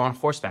 If you're on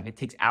horseback, it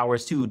takes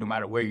hours too, no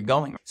matter where you're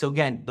going. So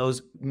again,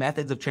 those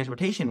methods of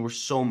transportation were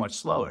so much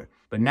slower.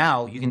 But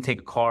now you can take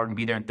a car and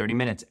be there in 30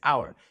 minutes,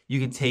 hour. You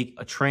can take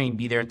a train,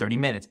 be there in 30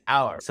 minutes,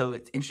 hour. So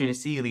it's interesting to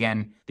see,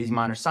 again, these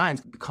minor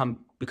signs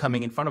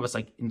becoming in front of us,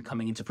 like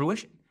coming into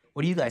fruition.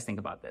 What do you guys think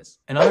about this?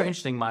 Another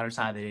interesting minor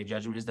sign of the Day of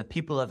Judgment is that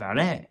people of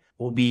Iran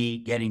will be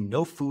getting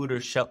no food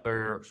or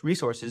shelter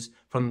resources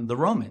from the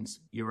Romans,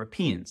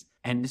 Europeans.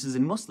 And this is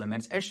in Muslim.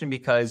 And it's interesting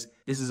because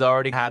this is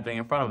already happening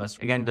in front of us.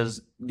 Again,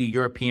 does the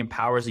European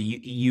powers, the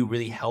EU,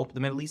 really help the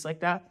Middle East like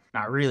that?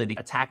 Not really. They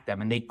attack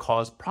them and they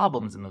cause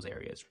problems in those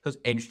areas. So it's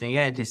interesting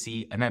again to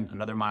see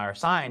another minor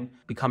sign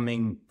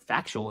becoming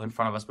factual in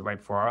front of us, but right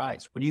before our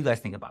eyes. What do you guys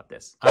think about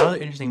this? Another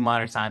interesting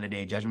minor sign of the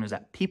Day of Judgment is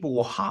that people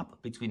will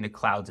hop between the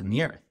clouds and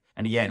the earth.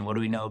 And again, what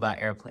do we know about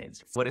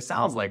airplanes? What it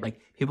sounds like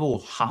people will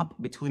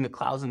hop between the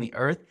clouds and the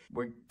earth.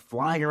 We're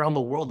flying around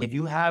the world. If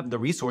you have the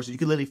resources, you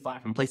can literally fly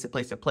from place to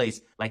place to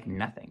place like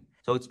nothing.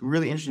 So it's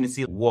really interesting to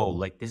see, whoa,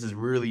 like this is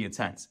really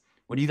intense.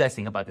 What do you guys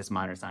think about this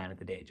minor sign of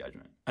the Day of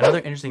Judgment? Another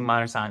interesting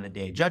minor sign of the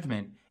Day of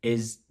Judgment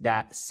is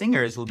that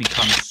singers will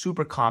become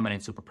super common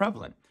and super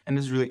prevalent. And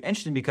this is really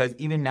interesting because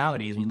even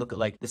nowadays, when you look at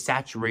like the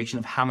saturation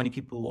of how many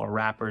people are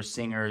rappers,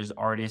 singers,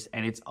 artists,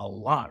 and it's a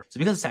lot. So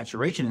because the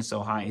saturation is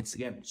so high, it's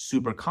again,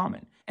 super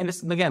common. And this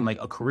is again, like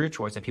a career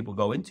choice that people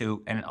go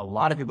into, and a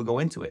lot of people go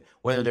into it,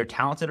 whether they're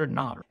talented or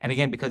not. And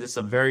again, because it's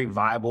a very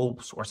viable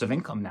source of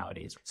income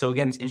nowadays. So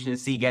again, it's interesting to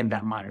see again,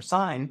 that minor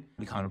sign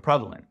becoming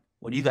prevalent.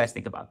 What do you guys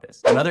think about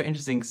this? Another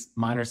interesting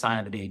minor sign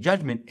of the Day of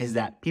Judgment is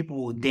that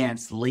people will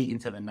dance late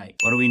into the night.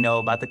 What do we know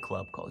about the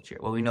club culture?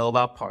 What do we know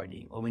about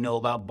partying? What do we know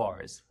about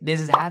bars?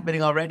 This is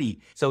happening already.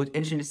 So it's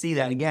interesting to see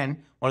that,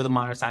 again, one of the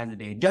minor signs of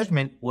the Day of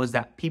Judgment was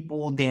that people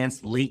will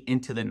dance late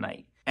into the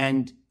night.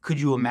 And could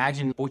you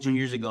imagine 14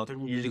 years ago,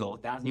 13 years ago,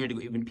 1,000 years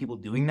ago, even people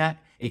doing that?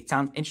 It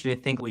sounds interesting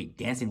to think, wait,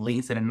 dancing late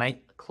into the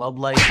night, club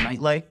life,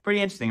 nightlife? Pretty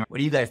interesting. What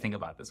do you guys think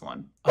about this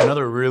one?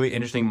 Another really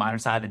interesting minor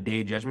sign of the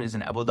Day of Judgment is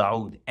in Abu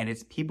Dawood. And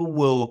it's people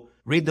will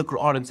read the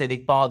Quran and say they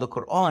follow the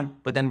Quran,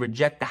 but then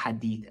reject the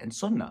hadith and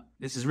sunnah.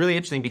 This is really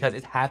interesting because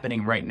it's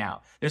happening right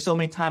now. There's so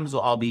many times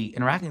where I'll be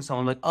interacting with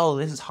someone like, oh,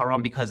 this is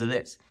haram because of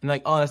this. And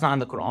like, oh, that's not in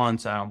the Quran,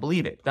 so I don't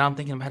believe it. Then I'm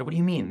thinking about it, what do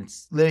you mean?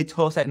 It's literally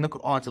told said in the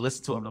Quran to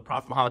listen to what the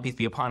Prophet Muhammad, peace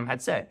be upon him,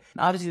 had said.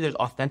 And obviously there's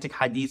authentic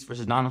hadiths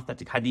versus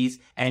non-authentic hadiths.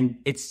 And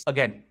it's,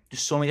 again,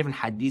 just so many different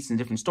hadiths and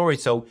different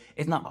stories. So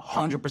it's not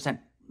 100%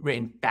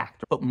 written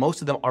fact, but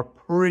most of them are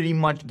pretty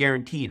much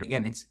guaranteed.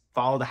 Again, it's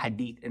follow the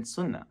hadith and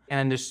sunnah.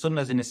 And there's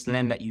sunnahs in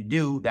Islam that you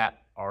do that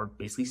are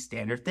basically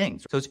standard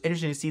things. So it's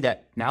interesting to see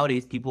that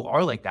nowadays people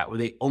are like that, where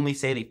they only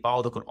say they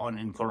follow the Quran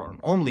and Quran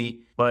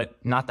only, but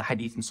not the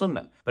hadith and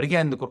sunnah. But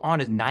again, the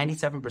Quran is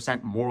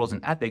 97% morals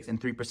and ethics and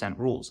 3%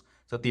 rules.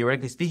 So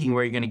theoretically speaking,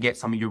 where you're going to get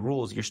some of your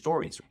rules, your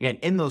stories. Again,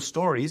 in those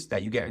stories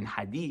that you get in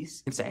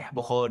hadith, in Sahih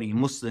Bukhari,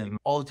 Muslim,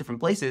 all the different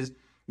places,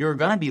 you're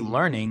going to be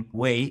learning,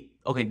 wait,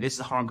 okay, this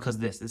is haram because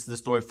this is the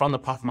story from the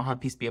Prophet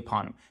Muhammad, peace be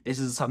upon him. This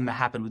is something that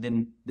happened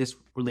within this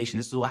relation.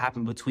 This is what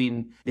happened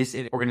between this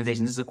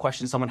organization. This is a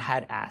question someone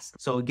had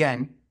asked. So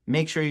again,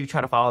 make sure you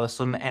try to follow the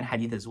sunnah and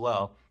hadith as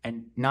well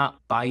and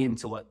not buy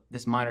into what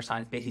this minor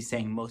sign is basically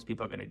saying most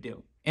people are going to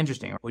do.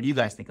 Interesting. What do you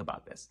guys think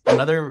about this?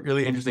 Another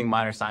really interesting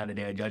minor sign of the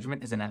Day of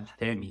Judgment is an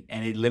adhering,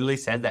 and it literally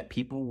says that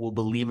people will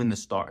believe in the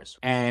stars.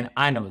 And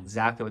I know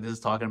exactly what this is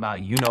talking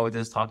about. You know what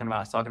this is talking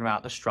about. It's talking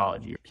about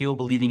astrology. People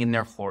believing in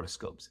their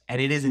horoscopes. And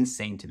it is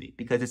insane to me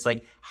because it's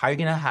like, how are you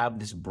going to have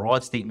this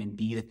broad statement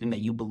be the thing that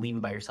you believe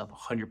about yourself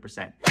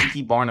 100%?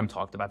 P.T. Barnum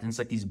talked about this. It's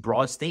like these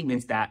broad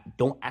statements that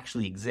don't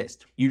actually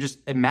exist. You're just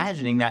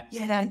imagining that,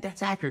 yeah,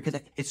 that's accurate because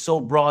it's so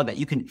broad that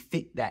you can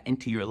fit that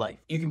into your life.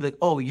 You can be like,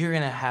 oh, you're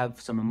going to have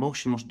some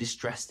emotional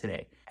distress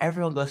today.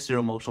 Everyone goes through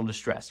emotional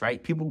distress,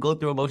 right? People go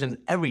through emotions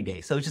every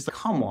day. So it's just like,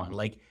 come on,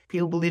 like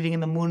people believing in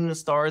the moon and the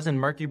stars and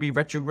Mercury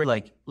retrograde.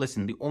 Like,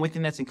 listen, the only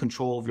thing that's in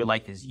control of your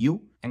life is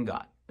you and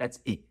God. That's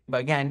it.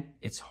 But again,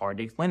 it's hard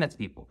to explain that to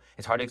people.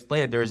 It's hard to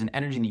explain that there is an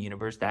energy in the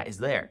universe that is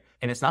there.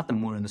 And it's not the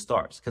moon and the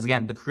stars. Because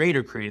again, the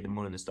creator created the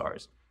moon and the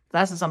stars.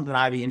 That's something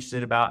I'd be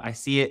interested about. I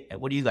see it.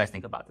 What do you guys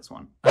think about this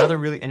one? Another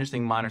really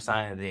interesting minor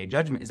sign of the Day of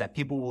Judgment is that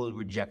people will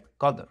reject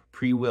qadr,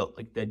 free will,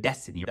 like the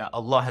destiny that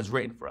Allah has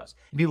written for us.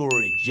 People will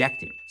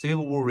reject it. So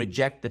people will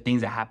reject the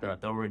things that happen.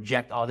 They'll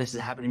reject, oh, this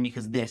is happening to me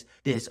because this,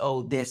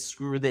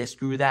 screw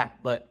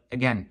that. But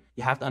again,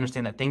 you have to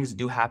understand that things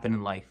do happen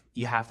in life.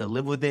 You have to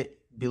live with it,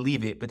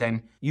 believe it, but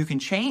then you can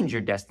change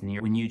your destiny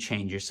when you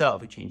change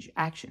yourself, you change your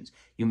actions,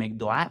 you make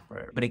dua for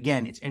it. But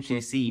again, it's interesting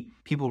to see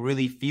people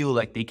really feel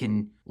like they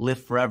can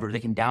live forever. They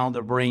can download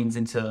their brains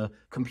into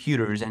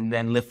computers and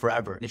then live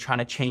forever. They're trying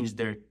to change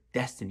their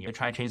destiny. They're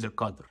trying to change their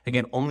qadr.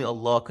 Again, only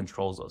Allah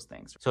controls those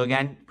things. So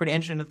again, pretty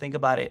interesting to think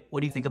about it. What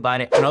do you think about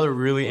it? Another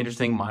really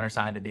interesting minor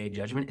sign of the Day of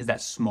Judgment is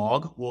that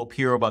smog will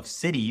appear above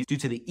cities due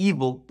to the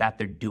evil that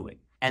they're doing.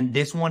 And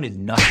this one is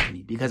nuts to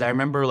me because I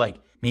remember like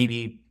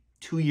maybe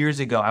 2 years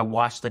ago, I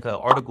watched like an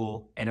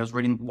article and I was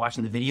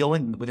watching the video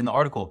within the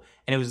article,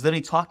 and it was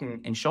literally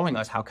talking and showing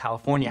us how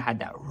California had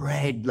that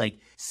red, like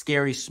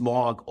scary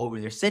smog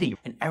over their city.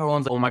 And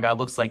everyone's like, oh my God, it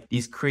looks like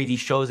these crazy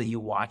shows that you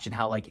watch and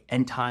how like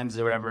end times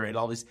or whatever and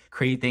all this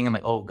crazy thing. I'm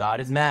like, oh, God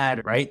is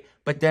mad, right?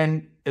 But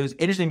then it was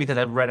interesting because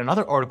I've read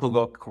another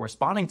article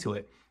corresponding to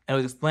it. And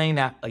it was explaining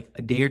that like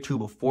a day or two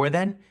before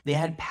then, they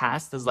had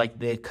passed as like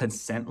the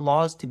consent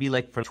laws to be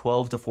like for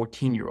 12 to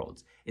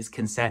 14-year-olds is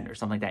consent or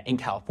something like that in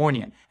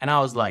California. And I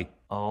was like,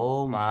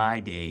 oh my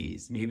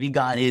days, maybe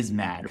God is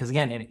mad. Because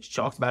again, and it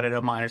talks about it in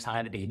a minor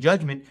sign of the day of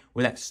judgment,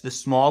 where the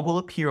smog will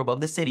appear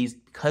above the cities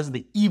because of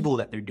the evil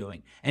that they're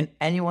doing. And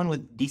anyone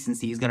with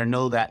decency is going to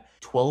know that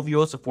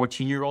 12-year-olds to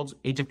 14-year-olds,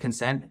 age of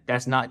consent,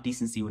 that's not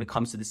decency when it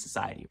comes to this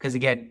society. Because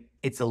again,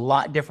 it's a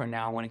lot different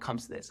now when it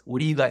comes to this. What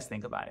do you guys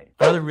think about it?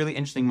 Another really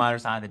interesting minor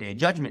sign of the day of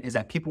judgment is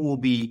that people will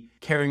be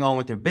carrying on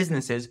with their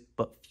businesses,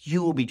 but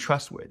few will be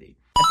trustworthy.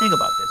 And think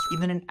about this,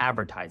 even in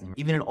advertising,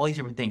 even in all these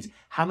different things,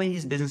 how many of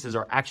these businesses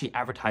are actually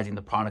advertising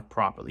the product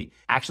properly,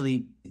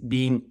 actually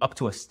being up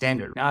to a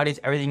standard?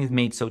 Nowadays, everything is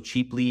made so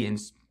cheaply and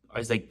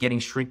is like getting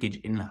shrinkage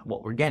in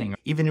what we're getting.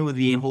 Even with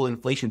the whole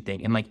inflation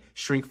thing and like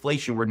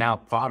shrinkflation, where now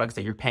products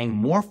that you're paying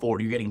more for,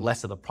 you're getting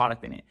less of the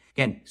product in it.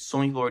 Again, so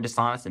many people are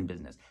dishonest in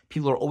business.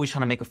 People are always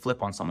trying to make a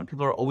flip on someone.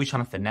 People are always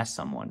trying to finesse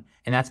someone.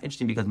 And that's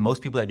interesting because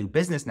most people that do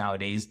business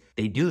nowadays,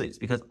 they do this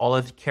because all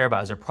they care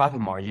about is their profit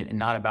margin and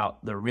not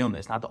about the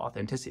realness, not the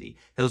authenticity.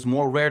 It was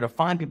more rare to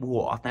find people who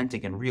are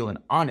authentic and real and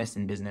honest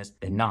in business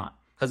than not.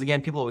 Because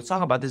again, people always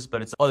talk about this,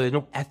 but it's, oh, there's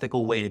no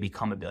ethical way to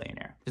become a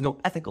billionaire. There's no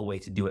ethical way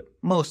to do it,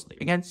 mostly.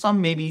 Again, some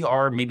maybe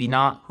are, maybe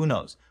not, who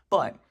knows.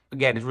 But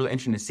again, it's really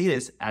interesting to see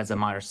this as a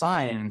minor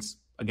sign, and it's,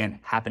 again,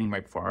 happening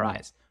right before our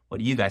eyes. What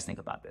do you guys think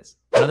about this?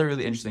 Another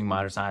really interesting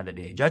minor sign of the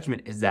day of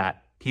judgment is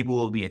that people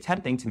will be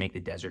attempting to make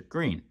the desert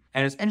green.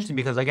 And it's interesting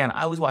because, again,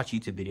 I always watch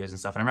YouTube videos and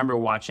stuff. And I remember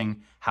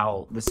watching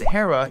how the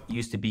Sahara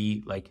used to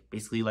be like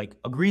basically like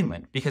a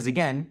Greenland. Because,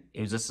 again,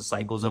 it was just the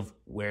cycles of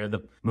where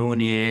the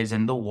moon is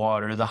and the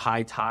water, the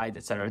high tides,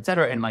 et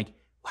cetera, and like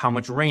how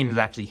much rain is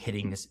actually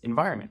hitting this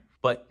environment.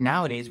 But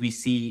nowadays we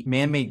see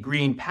man-made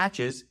green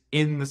patches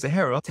in the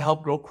Sahara to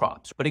help grow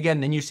crops. But again,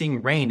 then you're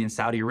seeing rain in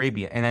Saudi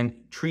Arabia, and then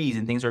trees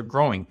and things are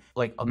growing,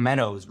 like a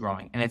meadow is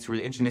growing. And it's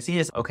really interesting to see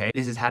this. Okay,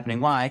 this is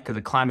happening. Why? Because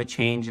of climate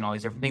change and all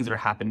these different things that are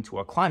happening to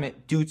our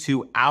climate due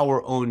to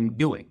our own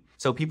doing.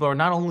 So people are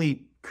not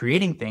only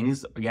creating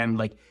things, again,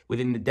 like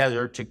within the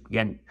desert to,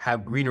 again,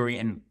 have greenery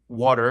and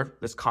water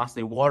that's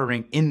constantly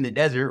watering in the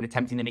desert and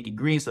attempting to make it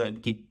green so that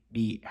it could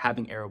be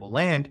having arable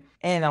land.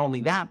 And not only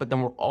that, but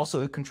then we're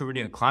also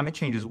contributing to climate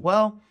change as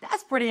well.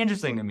 That's pretty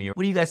interesting to me.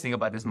 What do you guys think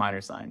about this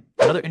minor sign?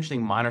 Another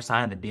interesting minor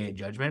sign of the day of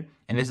judgment,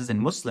 and this is in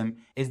Muslim,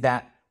 is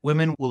that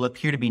women will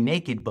appear to be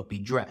naked but be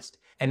dressed.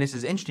 And this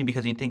is interesting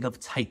because when you think of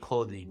tight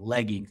clothing,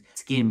 leggings,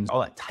 skins,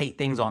 all that tight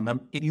things on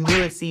them, you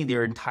literally see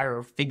their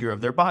entire figure of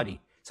their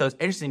body. So it's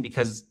interesting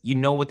because you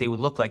know what they would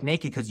look like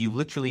naked because you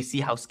literally see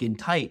how skin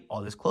tight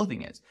all this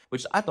clothing is,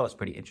 which I thought was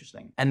pretty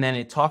interesting. And then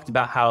it talked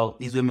about how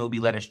these women will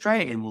be led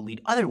astray and will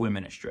lead other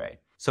women astray.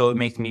 So it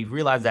makes me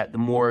realize that the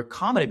more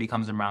common it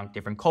becomes around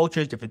different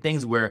cultures, different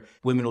things where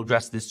women will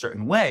dress this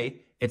certain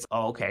way, it's,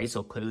 oh, okay,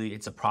 so clearly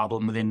it's a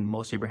problem within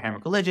most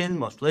Abrahamic religions,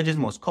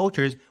 most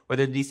cultures, where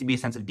there needs to be a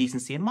sense of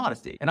decency and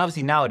modesty. And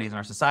obviously nowadays in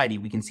our society,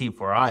 we can see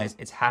before our eyes,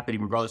 it's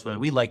happening regardless whether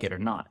we like it or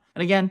not.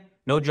 And again,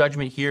 no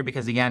judgment here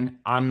because, again,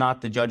 I'm not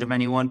the judge of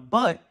anyone,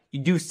 but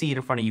you do see it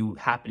in front of you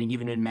happening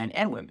even in men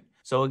and women.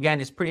 So again,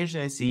 it's pretty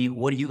interesting to see,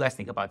 what do you guys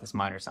think about this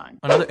minor sign?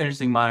 Another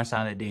interesting minor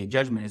sign of the day of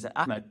judgment is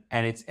Ahmed,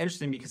 and it's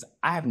interesting because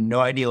I have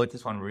no idea what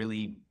this one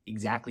really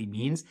exactly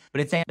means,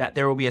 but it's saying that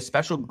there will be a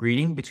special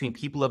greeting between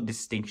people of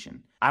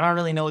distinction. I don't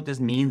really know what this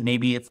means.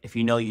 Maybe it's if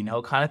you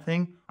know kind of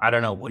thing. I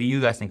don't know. What do you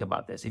guys think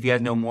about this? If you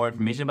guys know more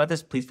information about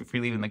this, please feel free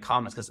to leave it in the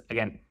comments because,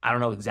 again, I don't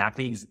know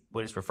exactly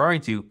what it's referring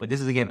to, but this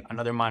is, again,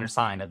 another minor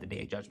sign of the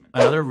day of judgment.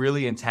 Another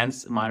really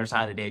intense minor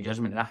sign of the day of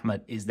judgment in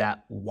Ahmed is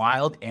that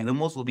wild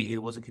animals will be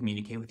able to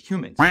communicate with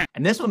humans.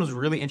 And this one was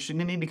really interesting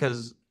to me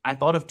because I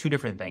thought of two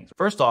different things.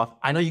 First off,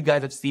 I know you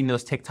guys have seen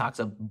those TikToks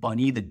of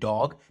Bunny the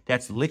dog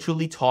that's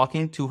literally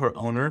talking to her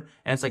owner,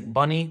 and it's like,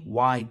 Bunny,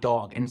 why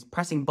dog? And it's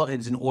pressing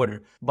buttons in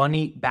order.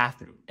 Bunny,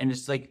 bathroom. And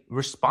it's like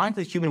responding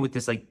to the human with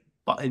this like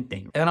button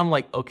thing. And I'm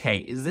like, okay,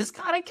 is this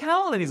kind of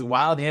count that these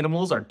wild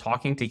animals are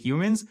talking to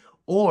humans?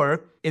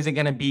 Or is it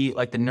going to be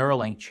like the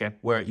Neuralink chip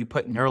where you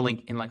put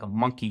Neuralink in like a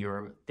monkey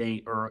or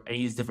any of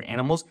these different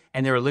animals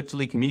and they're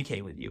literally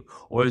communicating with you?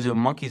 Or is it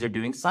monkeys are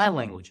doing sign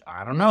language?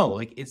 I don't know.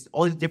 Like, it's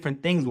all these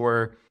different things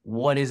where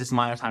what is this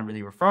minor sign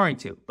really referring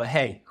to? But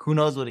hey, who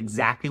knows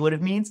exactly what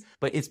it means?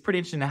 But it's pretty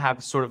interesting to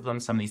have sort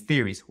of some of these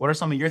theories. What are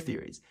some of your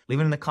theories? Leave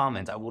it in the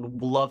comments. I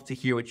would love to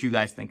hear what you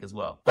guys think as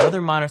well.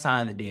 Another minor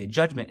sign of the day of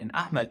judgment in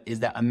Ahmed is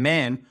that a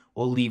man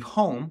will leave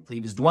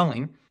his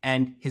dwelling,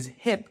 and his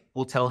hip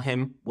will tell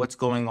him what's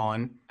going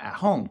on at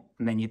home.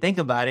 And then you think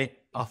about it,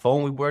 a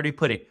phone, we already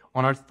put it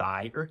on our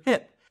thigh or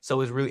hip.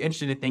 So it's really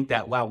interesting to think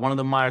that, wow, one of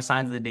the minor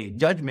signs of the Day of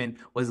Judgment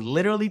was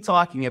literally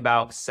talking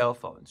about cell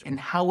phones. And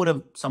how would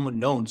have someone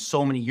known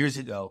so many years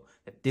ago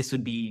that this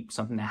would be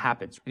something that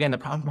happens? Again, the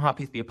Prophet Muhammad,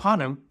 peace be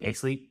upon him,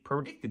 basically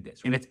predicted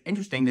this. And it's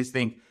interesting to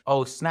think,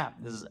 oh snap,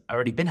 this has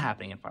already been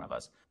happening in front of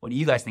us. What do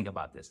you guys think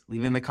about this?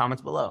 Leave it in the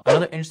comments below.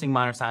 Another interesting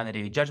minor sign of the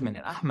Day of Judgment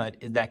in Ahmad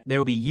is that there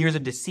will be years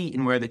of deceit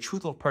in where the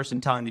truthful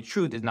person telling the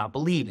truth is not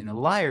believed and the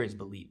liar is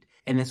believed.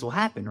 And this will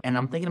happen. And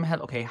I'm thinking in my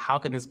head, okay, how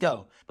can this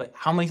go? But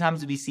how many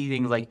times do we see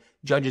things like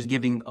judges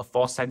giving a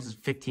false sentence of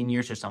 15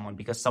 years to someone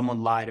because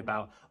someone lied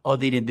about, oh,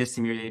 they did this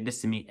to me or they did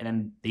this to me, and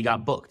then they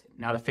got booked.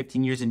 Now they're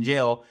 15 years in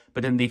jail,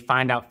 but then they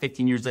find out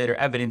 15 years later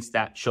evidence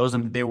that shows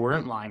them that they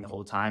weren't lying the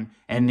whole time,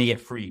 and they get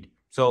freed.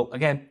 So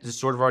again, this has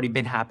sort of already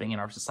been happening in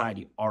our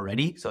society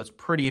already. So it's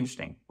pretty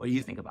interesting. What do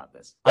you think about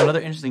this? Another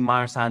interesting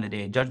minor sign of the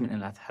Day of Judgment in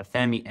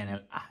Hathami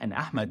and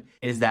Ahmad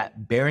is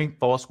that bearing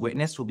false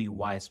witness will be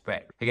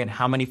widespread. Again,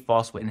 how many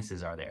false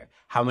witnesses are there?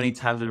 How many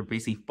times are there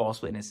basically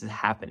false witnesses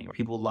happening or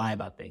people lie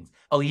about things?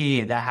 Oh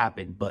yeah, that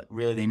happened, but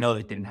really they know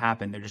it didn't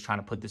happen. They're just trying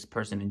to put this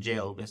person in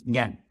jail. This,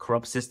 again,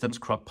 corrupt systems,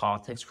 corrupt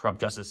politics, corrupt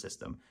justice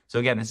system. So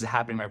again, this is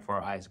happening right before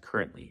our eyes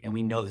currently, and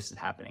we know this is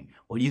happening.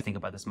 What do you think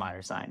about this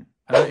minor sign?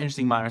 Another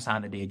interesting minor sign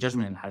of the Day of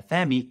Judgment in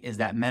Hathami is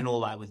that men will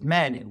lie with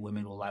men and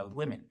women will lie with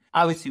women.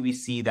 Obviously, we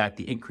see that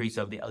the increase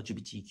of the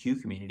LGBTQ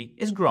community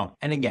is growing.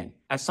 And again,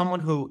 as someone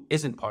who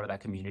isn't part of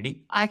that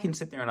community, I can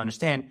sit there and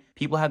understand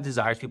people have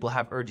desires, people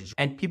have urges,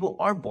 and people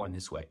are born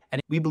this way. And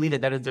we believe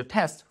that that is their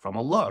test from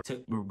Allah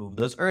to remove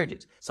those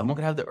urges. Someone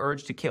could have the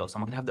urge to kill.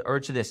 Someone could have the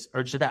urge to this,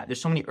 urge to that.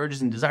 There's so many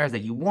urges and desires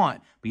that you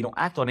want, but you don't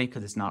act on it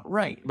because it's not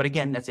right. But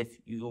again, that's if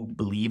you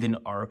believe and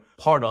are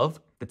part of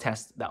the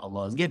test that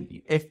Allah has given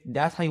you. If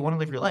that's how you want to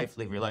live your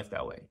life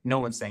that way. No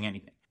one's saying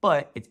anything.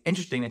 But it's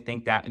interesting to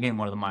think that, again,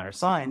 one of the minor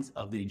signs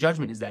of the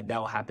judgment is that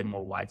will happen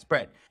more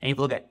widespread. And if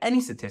you look at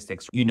any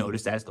statistics, you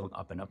notice that it's going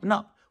up and up and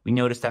up. We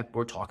notice that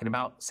we're talking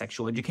about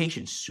sexual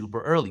education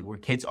super early, where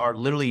kids are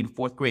literally in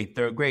 4th grade,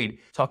 3rd grade,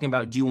 talking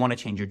about, do you want to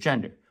change your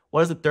gender?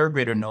 What does a 3rd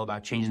grader know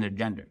about changing their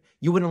gender?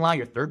 You wouldn't allow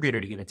your 3rd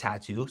grader to get a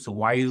tattoo, so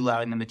why are you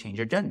allowing them to change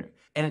their gender?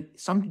 And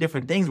some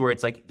different things where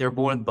it's like they're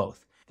born with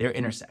both. They're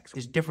intersex.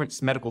 There's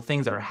different medical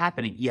things that are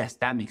happening. Yes,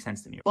 that makes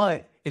sense to me.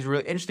 But it's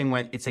really interesting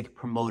when it's like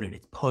promoted,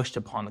 it's pushed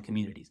upon the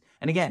communities.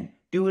 And again,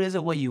 do it as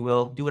what you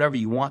will, do whatever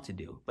you want to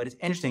do. But it's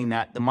interesting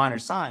that the minor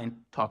sign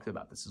talks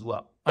about this as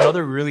well.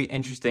 Another really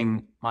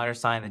interesting minor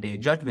sign of the Day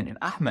of Judgment in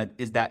Ahmad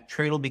is that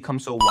trade will become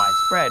so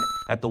widespread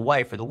that the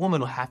wife or the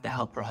woman will have to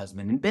help her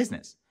husband in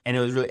business. And it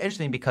was really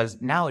interesting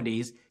because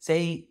nowadays,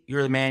 say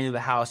you're the man of the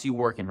house, you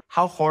work in.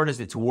 How hard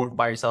is it to work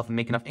by yourself and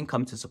make enough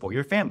income to support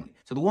your family?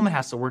 So the woman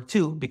has to work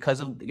too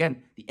because of,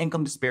 again, the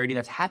income disparity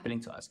that's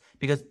happening to us,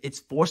 because it's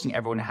forcing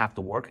everyone to have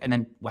to work. And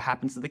then what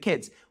happens to the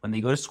kids when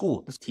they go to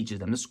school? This teaches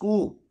them, the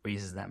school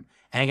raises them.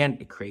 And again,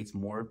 it creates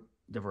more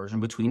diversion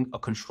between a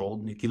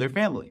controlled nuclear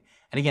family.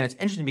 And again, it's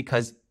interesting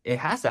because it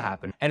has to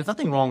happen. And it's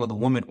nothing wrong with the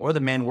woman or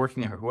the man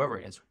working there, whoever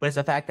it is, but it's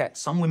the fact that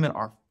some women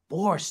are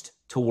forced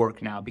to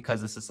work now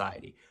because of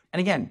society. And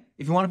again,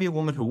 if you want to be a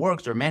woman who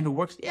works or a man who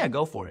works, yeah,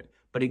 go for it.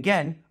 But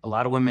again, a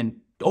lot of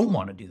women don't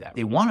want to do that.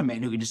 They want a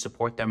man who can just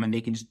support them and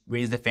they can just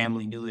raise the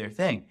family and do their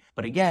thing.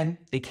 But again,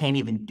 they can't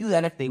even do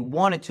that if they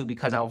wanted to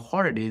because how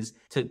hard it is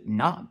to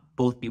not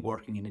both be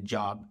working in a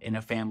job, in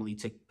a family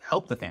to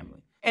help the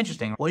family.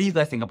 Interesting. What do you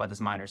guys think about this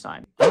minor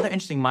sign? Another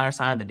interesting minor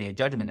sign of the Day of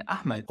Judgment in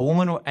Ahmad, a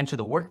woman will enter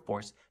the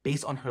workforce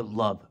based on her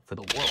love for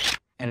the world.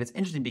 And it's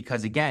interesting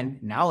because, again,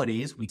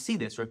 nowadays we see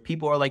this where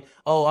people are like,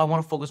 oh, I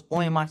want to focus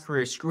only on my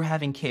career. Screw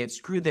having kids.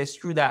 Screw this.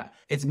 Screw that.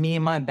 It's me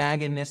and my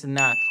bag and this and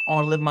that. I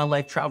want to live my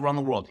life, travel around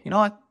the world. You know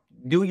what?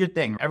 Do your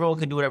thing. Everyone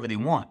can do whatever they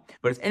want.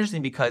 But it's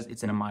interesting because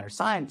it's in a minor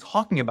sign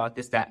talking about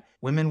this, that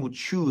women will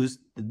choose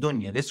the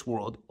dunya, this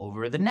world,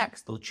 over the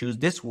next. They'll choose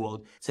this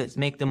world to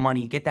make the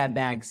money, get that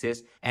bag,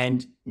 sis,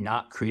 and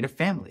not create a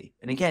family.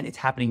 And again, it's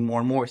happening more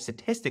and more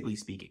statistically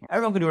speaking.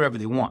 Everyone can do whatever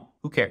they want.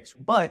 Who cares?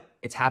 But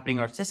it's happening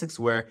in our statistics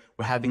where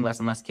we're having less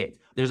and less kids.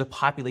 There's a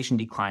population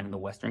decline in the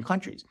Western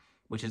countries,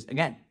 which is,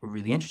 again,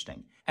 really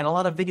interesting. And a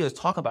lot of videos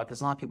talk about this.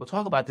 A lot of people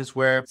talk about this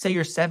where, say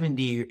you're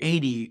 70 or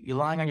 80, you're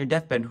lying on your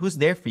deathbed. Who's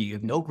there for you? You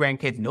have no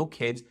grandkids, no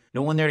kids,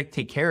 no one there to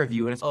take care of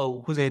you. And it's,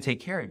 oh, who's going to take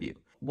care of you?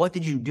 What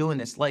did you do in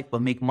this life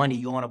but make money,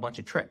 go on a bunch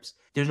of trips?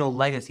 There's no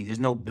legacy. There's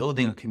no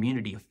building a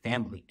community, a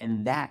family.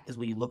 And that is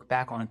what you look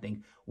back on and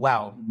think,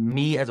 wow,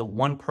 me as a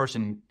one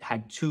person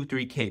had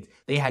 2-3 kids.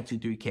 They had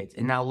 2-3 kids.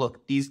 And now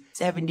look, these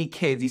 70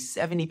 kids, these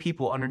 70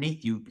 people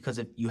underneath you because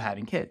of you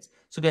having kids.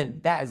 So again,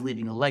 that is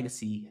leaving a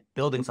legacy,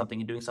 building something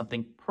and doing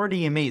something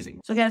pretty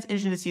amazing. So again, it's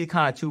interesting to see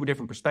kind of two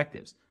different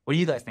perspectives. What do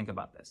you guys think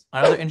about this?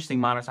 Another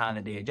interesting minor sign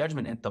of the Day of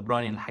Judgment in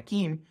Tabrani and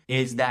Hakim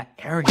is that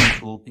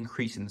arrogance will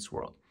increase in this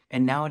world.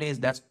 And nowadays,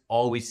 that's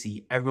all we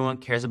see. Everyone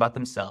cares about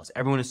themselves.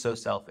 Everyone is so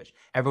selfish.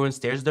 Everyone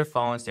stares at their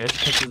phone, stares at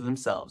pictures of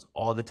themselves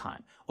all the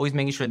time. Always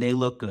making sure they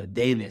look good,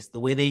 they this,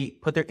 the way they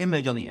put their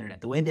image on the internet,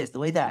 the way this, the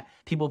way that.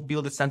 People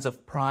feel the sense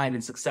of pride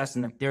and success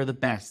and that they're the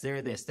best,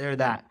 they're this, they're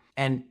that.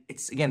 And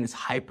it's, again, this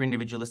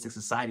hyper-individualistic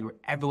society where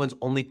everyone's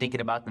only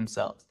thinking about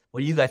themselves. What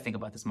do you guys think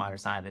about this minor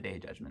sign of the Day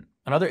of Judgment?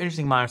 Another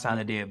interesting minor sign of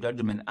the Day of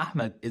Judgment,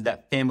 Ahmed, is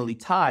that family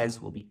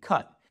ties will be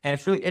cut. And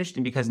it's really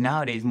interesting because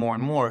nowadays, more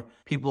and more,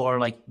 people are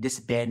like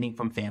disbanding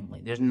from family.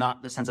 There's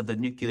not the sense of the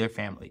nuclear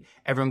family.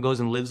 Everyone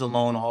goes and lives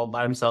alone all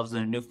by themselves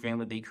in a new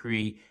family they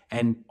create.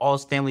 And all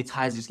those family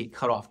ties just get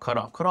cut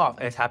off.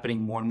 And it's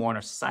happening more and more in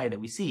our society that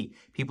we see.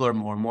 People are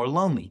more and more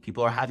lonely.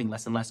 People are having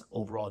less and less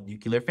overall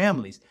nuclear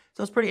families.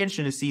 So it's pretty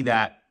interesting to see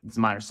that this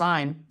minor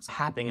sign is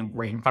happening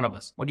right in front of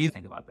us. What do you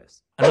think about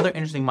this? Another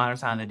interesting minor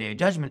sign of the Day of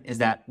Judgment is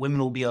that women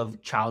will be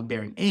of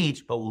childbearing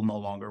age, but will no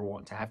longer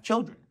want to have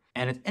children.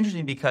 And it's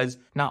interesting because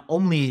not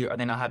only are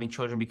they not having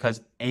children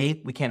because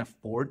A, we can't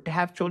afford to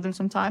have children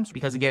sometimes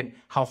because again,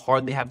 how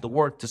hard they have to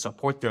work to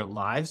support their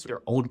lives,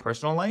 their own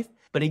personal life.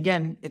 But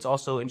again, it's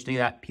also interesting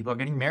that people are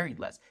getting married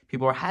less.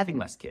 People are having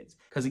less kids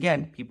because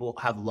again, people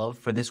have love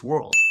for this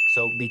world.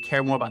 So they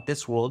care more about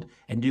this world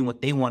and doing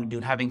what they want to do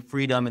and having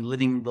freedom and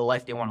living the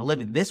life they want to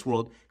live in this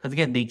world. Because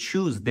again, they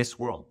choose this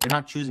world. They're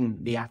not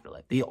choosing the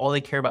afterlife. All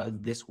they care about is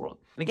this world.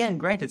 And again,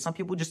 granted, some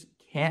people just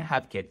can't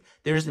have kids.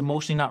 They're just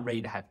emotionally not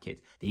ready to have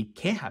kids. They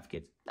can't have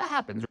kids. That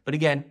happens. But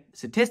again,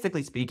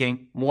 statistically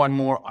speaking, more and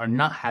more are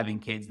not having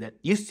kids that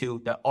used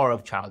to that are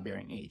of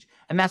childbearing age.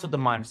 And that's what the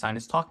minor sign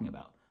is talking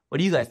about. What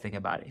do you guys think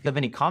about it? If you have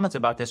any comments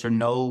about this or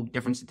know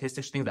different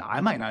statistics, things that I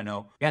might not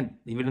know, again,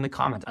 leave it in the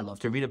comments. I'd love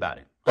to read about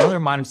it. Another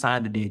minor sign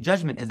of the Day of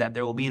Judgment is that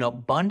there will be an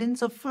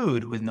abundance of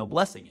food with no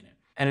blessing in it.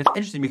 And it's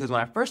interesting because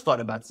when I first thought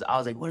about this, I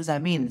was like, what does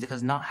that mean?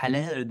 Because not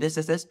halal or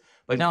this.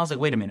 But now I was like,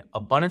 wait a minute,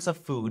 abundance of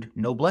food,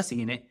 no blessing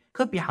in it,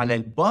 could be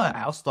halal. But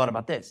I also thought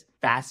about this,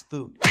 fast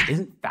food.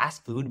 Isn't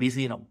fast food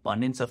basically an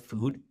abundance of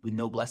food with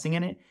no blessing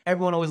in it?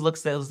 Everyone always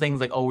looks at those things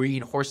like, oh, we're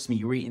eating horse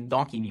meat, we're eating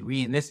donkey meat, we're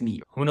eating this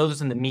meat. Who knows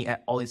what's in the meat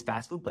at all these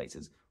fast food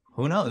places?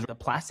 Who knows? The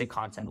plastic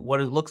content,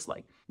 what it looks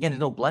like. Again, there's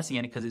no blessing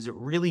in it because is it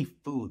really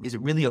food? Is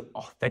it really an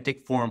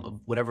authentic form of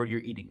whatever you're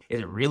eating?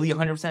 Is it really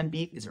 100%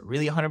 beef? Is it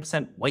really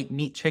 100% white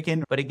meat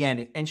chicken? But again,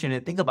 it's interesting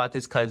to think about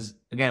this because,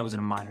 again, it was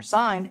a minor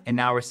sign and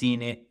now we're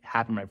seeing it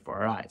happen right before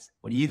our eyes.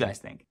 What do you guys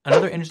think?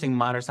 Another interesting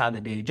minor sign of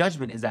the Day of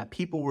Judgment is that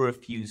people will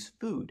refuse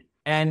food.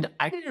 And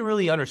I didn't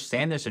really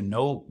understand this or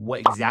know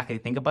what exactly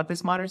to think about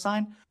this minor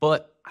sign,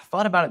 but I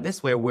thought about it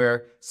this way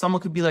where someone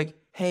could be like,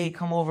 hey,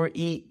 come over,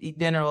 eat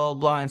dinner, blah,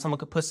 blah, and someone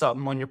could put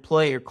something on your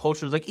plate or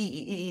culture is like,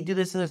 eat, do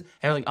this. And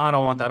you're like, oh, I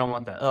don't want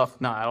that. Ugh,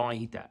 no, I don't want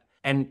to eat that.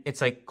 And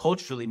it's like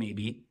culturally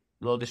maybe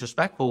a little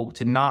disrespectful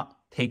to not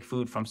take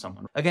food from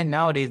someone. Again,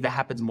 nowadays that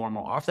happens more and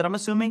more often, I'm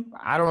assuming.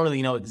 I don't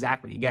really know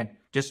exactly. Again,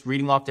 just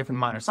reading off different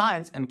minor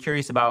signs and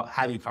curious about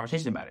having a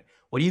conversation about it.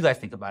 What do you guys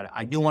think about it?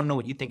 I do want to know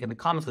what you think in the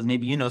comments because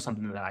maybe you know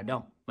something that I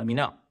don't. Let me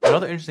know.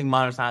 Another interesting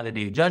minor sign of the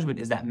Day of Judgment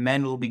is that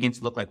men will begin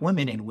to look like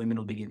women and women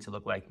will begin to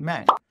look like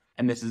men.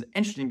 And this is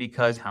interesting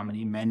because how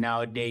many men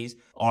nowadays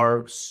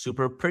are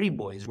super pretty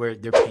boys where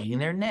they're painting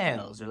their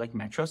nails, they're like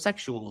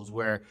metrosexuals,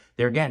 where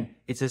they're, again,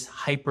 it's this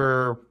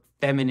hyper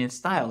feminine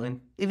style. And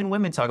even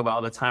women talk about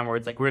all the time where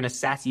it's like we're in a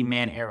sassy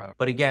man era.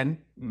 But again,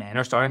 men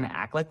are starting to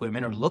act like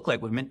women or look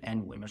like women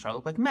and women are starting to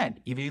look like men.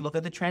 Even if you look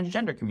at the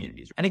transgender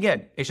communities. And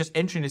again, it's just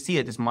interesting to see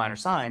that this minor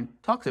sign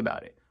talks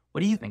about it.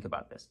 What do you think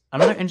about this?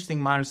 Another interesting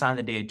minor sign of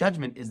the Day of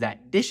Judgment is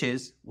that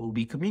dishes will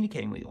be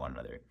communicating with one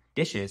another.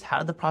 Dishes, how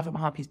did the Prophet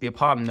Muhammad, peace be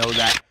upon him, know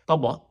that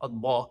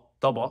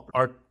taba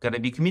are going to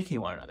be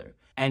communicating with one another?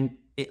 And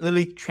it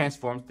literally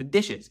transforms the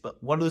dishes.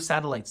 But what do the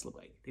satellites look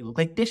like? They look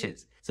like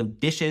dishes. So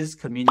dishes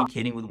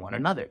communicating with one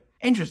another.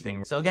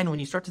 Interesting. So again, when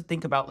you start to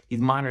think about these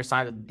minor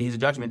signs of the Days of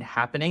Judgment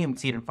happening and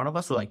see it in front of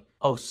us, we're like,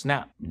 oh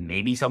snap,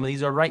 maybe some of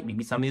these are right,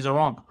 maybe some of these are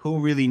wrong. Who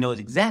really knows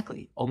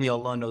exactly? Only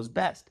Allah knows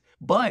best.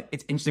 But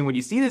it's interesting when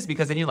you see this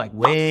because then you're like,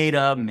 wait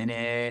a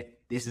minute.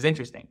 This is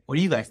interesting. What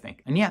do you guys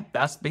think? And yeah,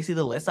 that's basically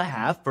the list I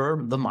have for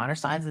the minor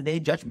signs of the Day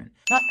of Judgment.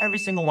 Not every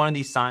single one of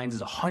these signs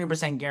is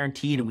 100%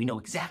 guaranteed and we know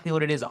exactly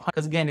what it is.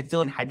 Because again, it's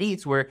still in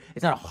hadiths where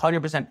it's not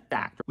 100%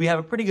 fact. We have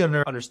a pretty good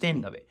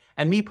understanding of it.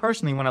 And me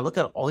personally, when I look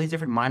at all these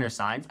different minor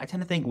signs, I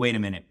tend to think, wait a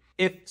minute.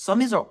 If some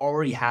of these are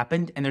already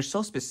happened and they're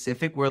so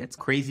specific where it's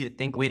crazy to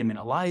think, wait a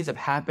minute, a lot of these have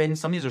happened.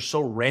 Some of these are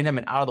so random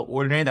and out of the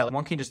ordinary that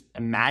one can just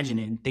imagine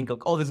it and think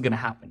like, oh, this is going to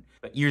happen.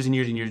 But years and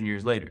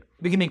years later.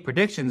 We can make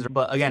predictions,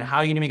 but again, how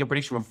are you going to make a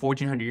prediction from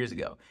 1400 years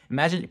ago?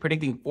 Imagine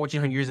predicting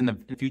 1400 years in the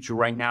future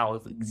right now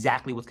of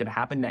exactly what's going to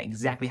happen, that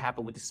exactly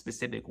happened with a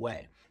specific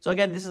way. So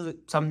again, this is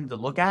something to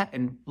look at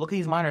and look at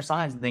these minor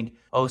signs and think,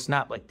 oh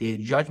snap, like the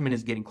judgment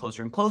is getting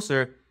closer and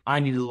closer. I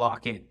need to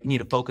lock it. You need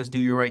to focus, do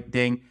your right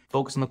thing,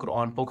 focus on the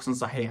Quran, focus on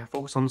Sahih,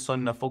 focus on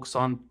Sunnah, focus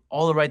on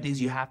all the right things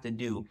you have to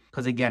do.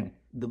 Because again,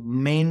 the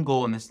main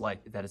goal in this life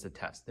is that it's a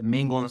test. The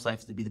main goal in this life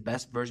is to be the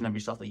best version of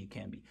yourself that you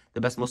can be,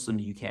 the best Muslim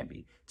that you can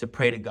be, to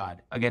pray to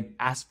God. Again,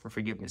 ask for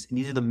forgiveness. And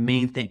these are the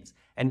main things.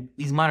 And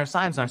these minor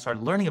signs, when I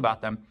started learning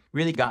about them,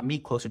 really got me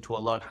closer to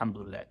Allah,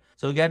 alhamdulillah.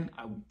 So again,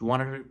 I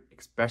wanted to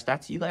express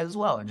that to you guys as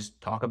well and just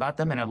talk about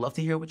them. And I'd love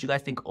to hear what you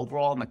guys think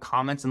overall in the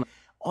comments and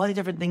all the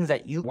different things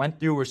that you went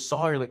through or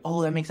saw, you're like,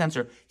 oh, that makes sense.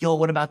 Or, yo,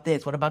 what about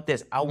this? What about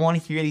this? I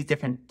want to hear these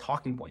different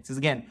talking points. Because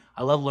again,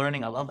 I love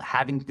learning. I love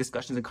having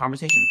discussions and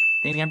conversations.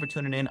 Thanks again for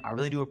tuning in. I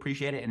really do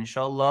appreciate it. And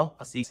inshallah,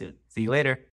 I'll see you soon. See you later.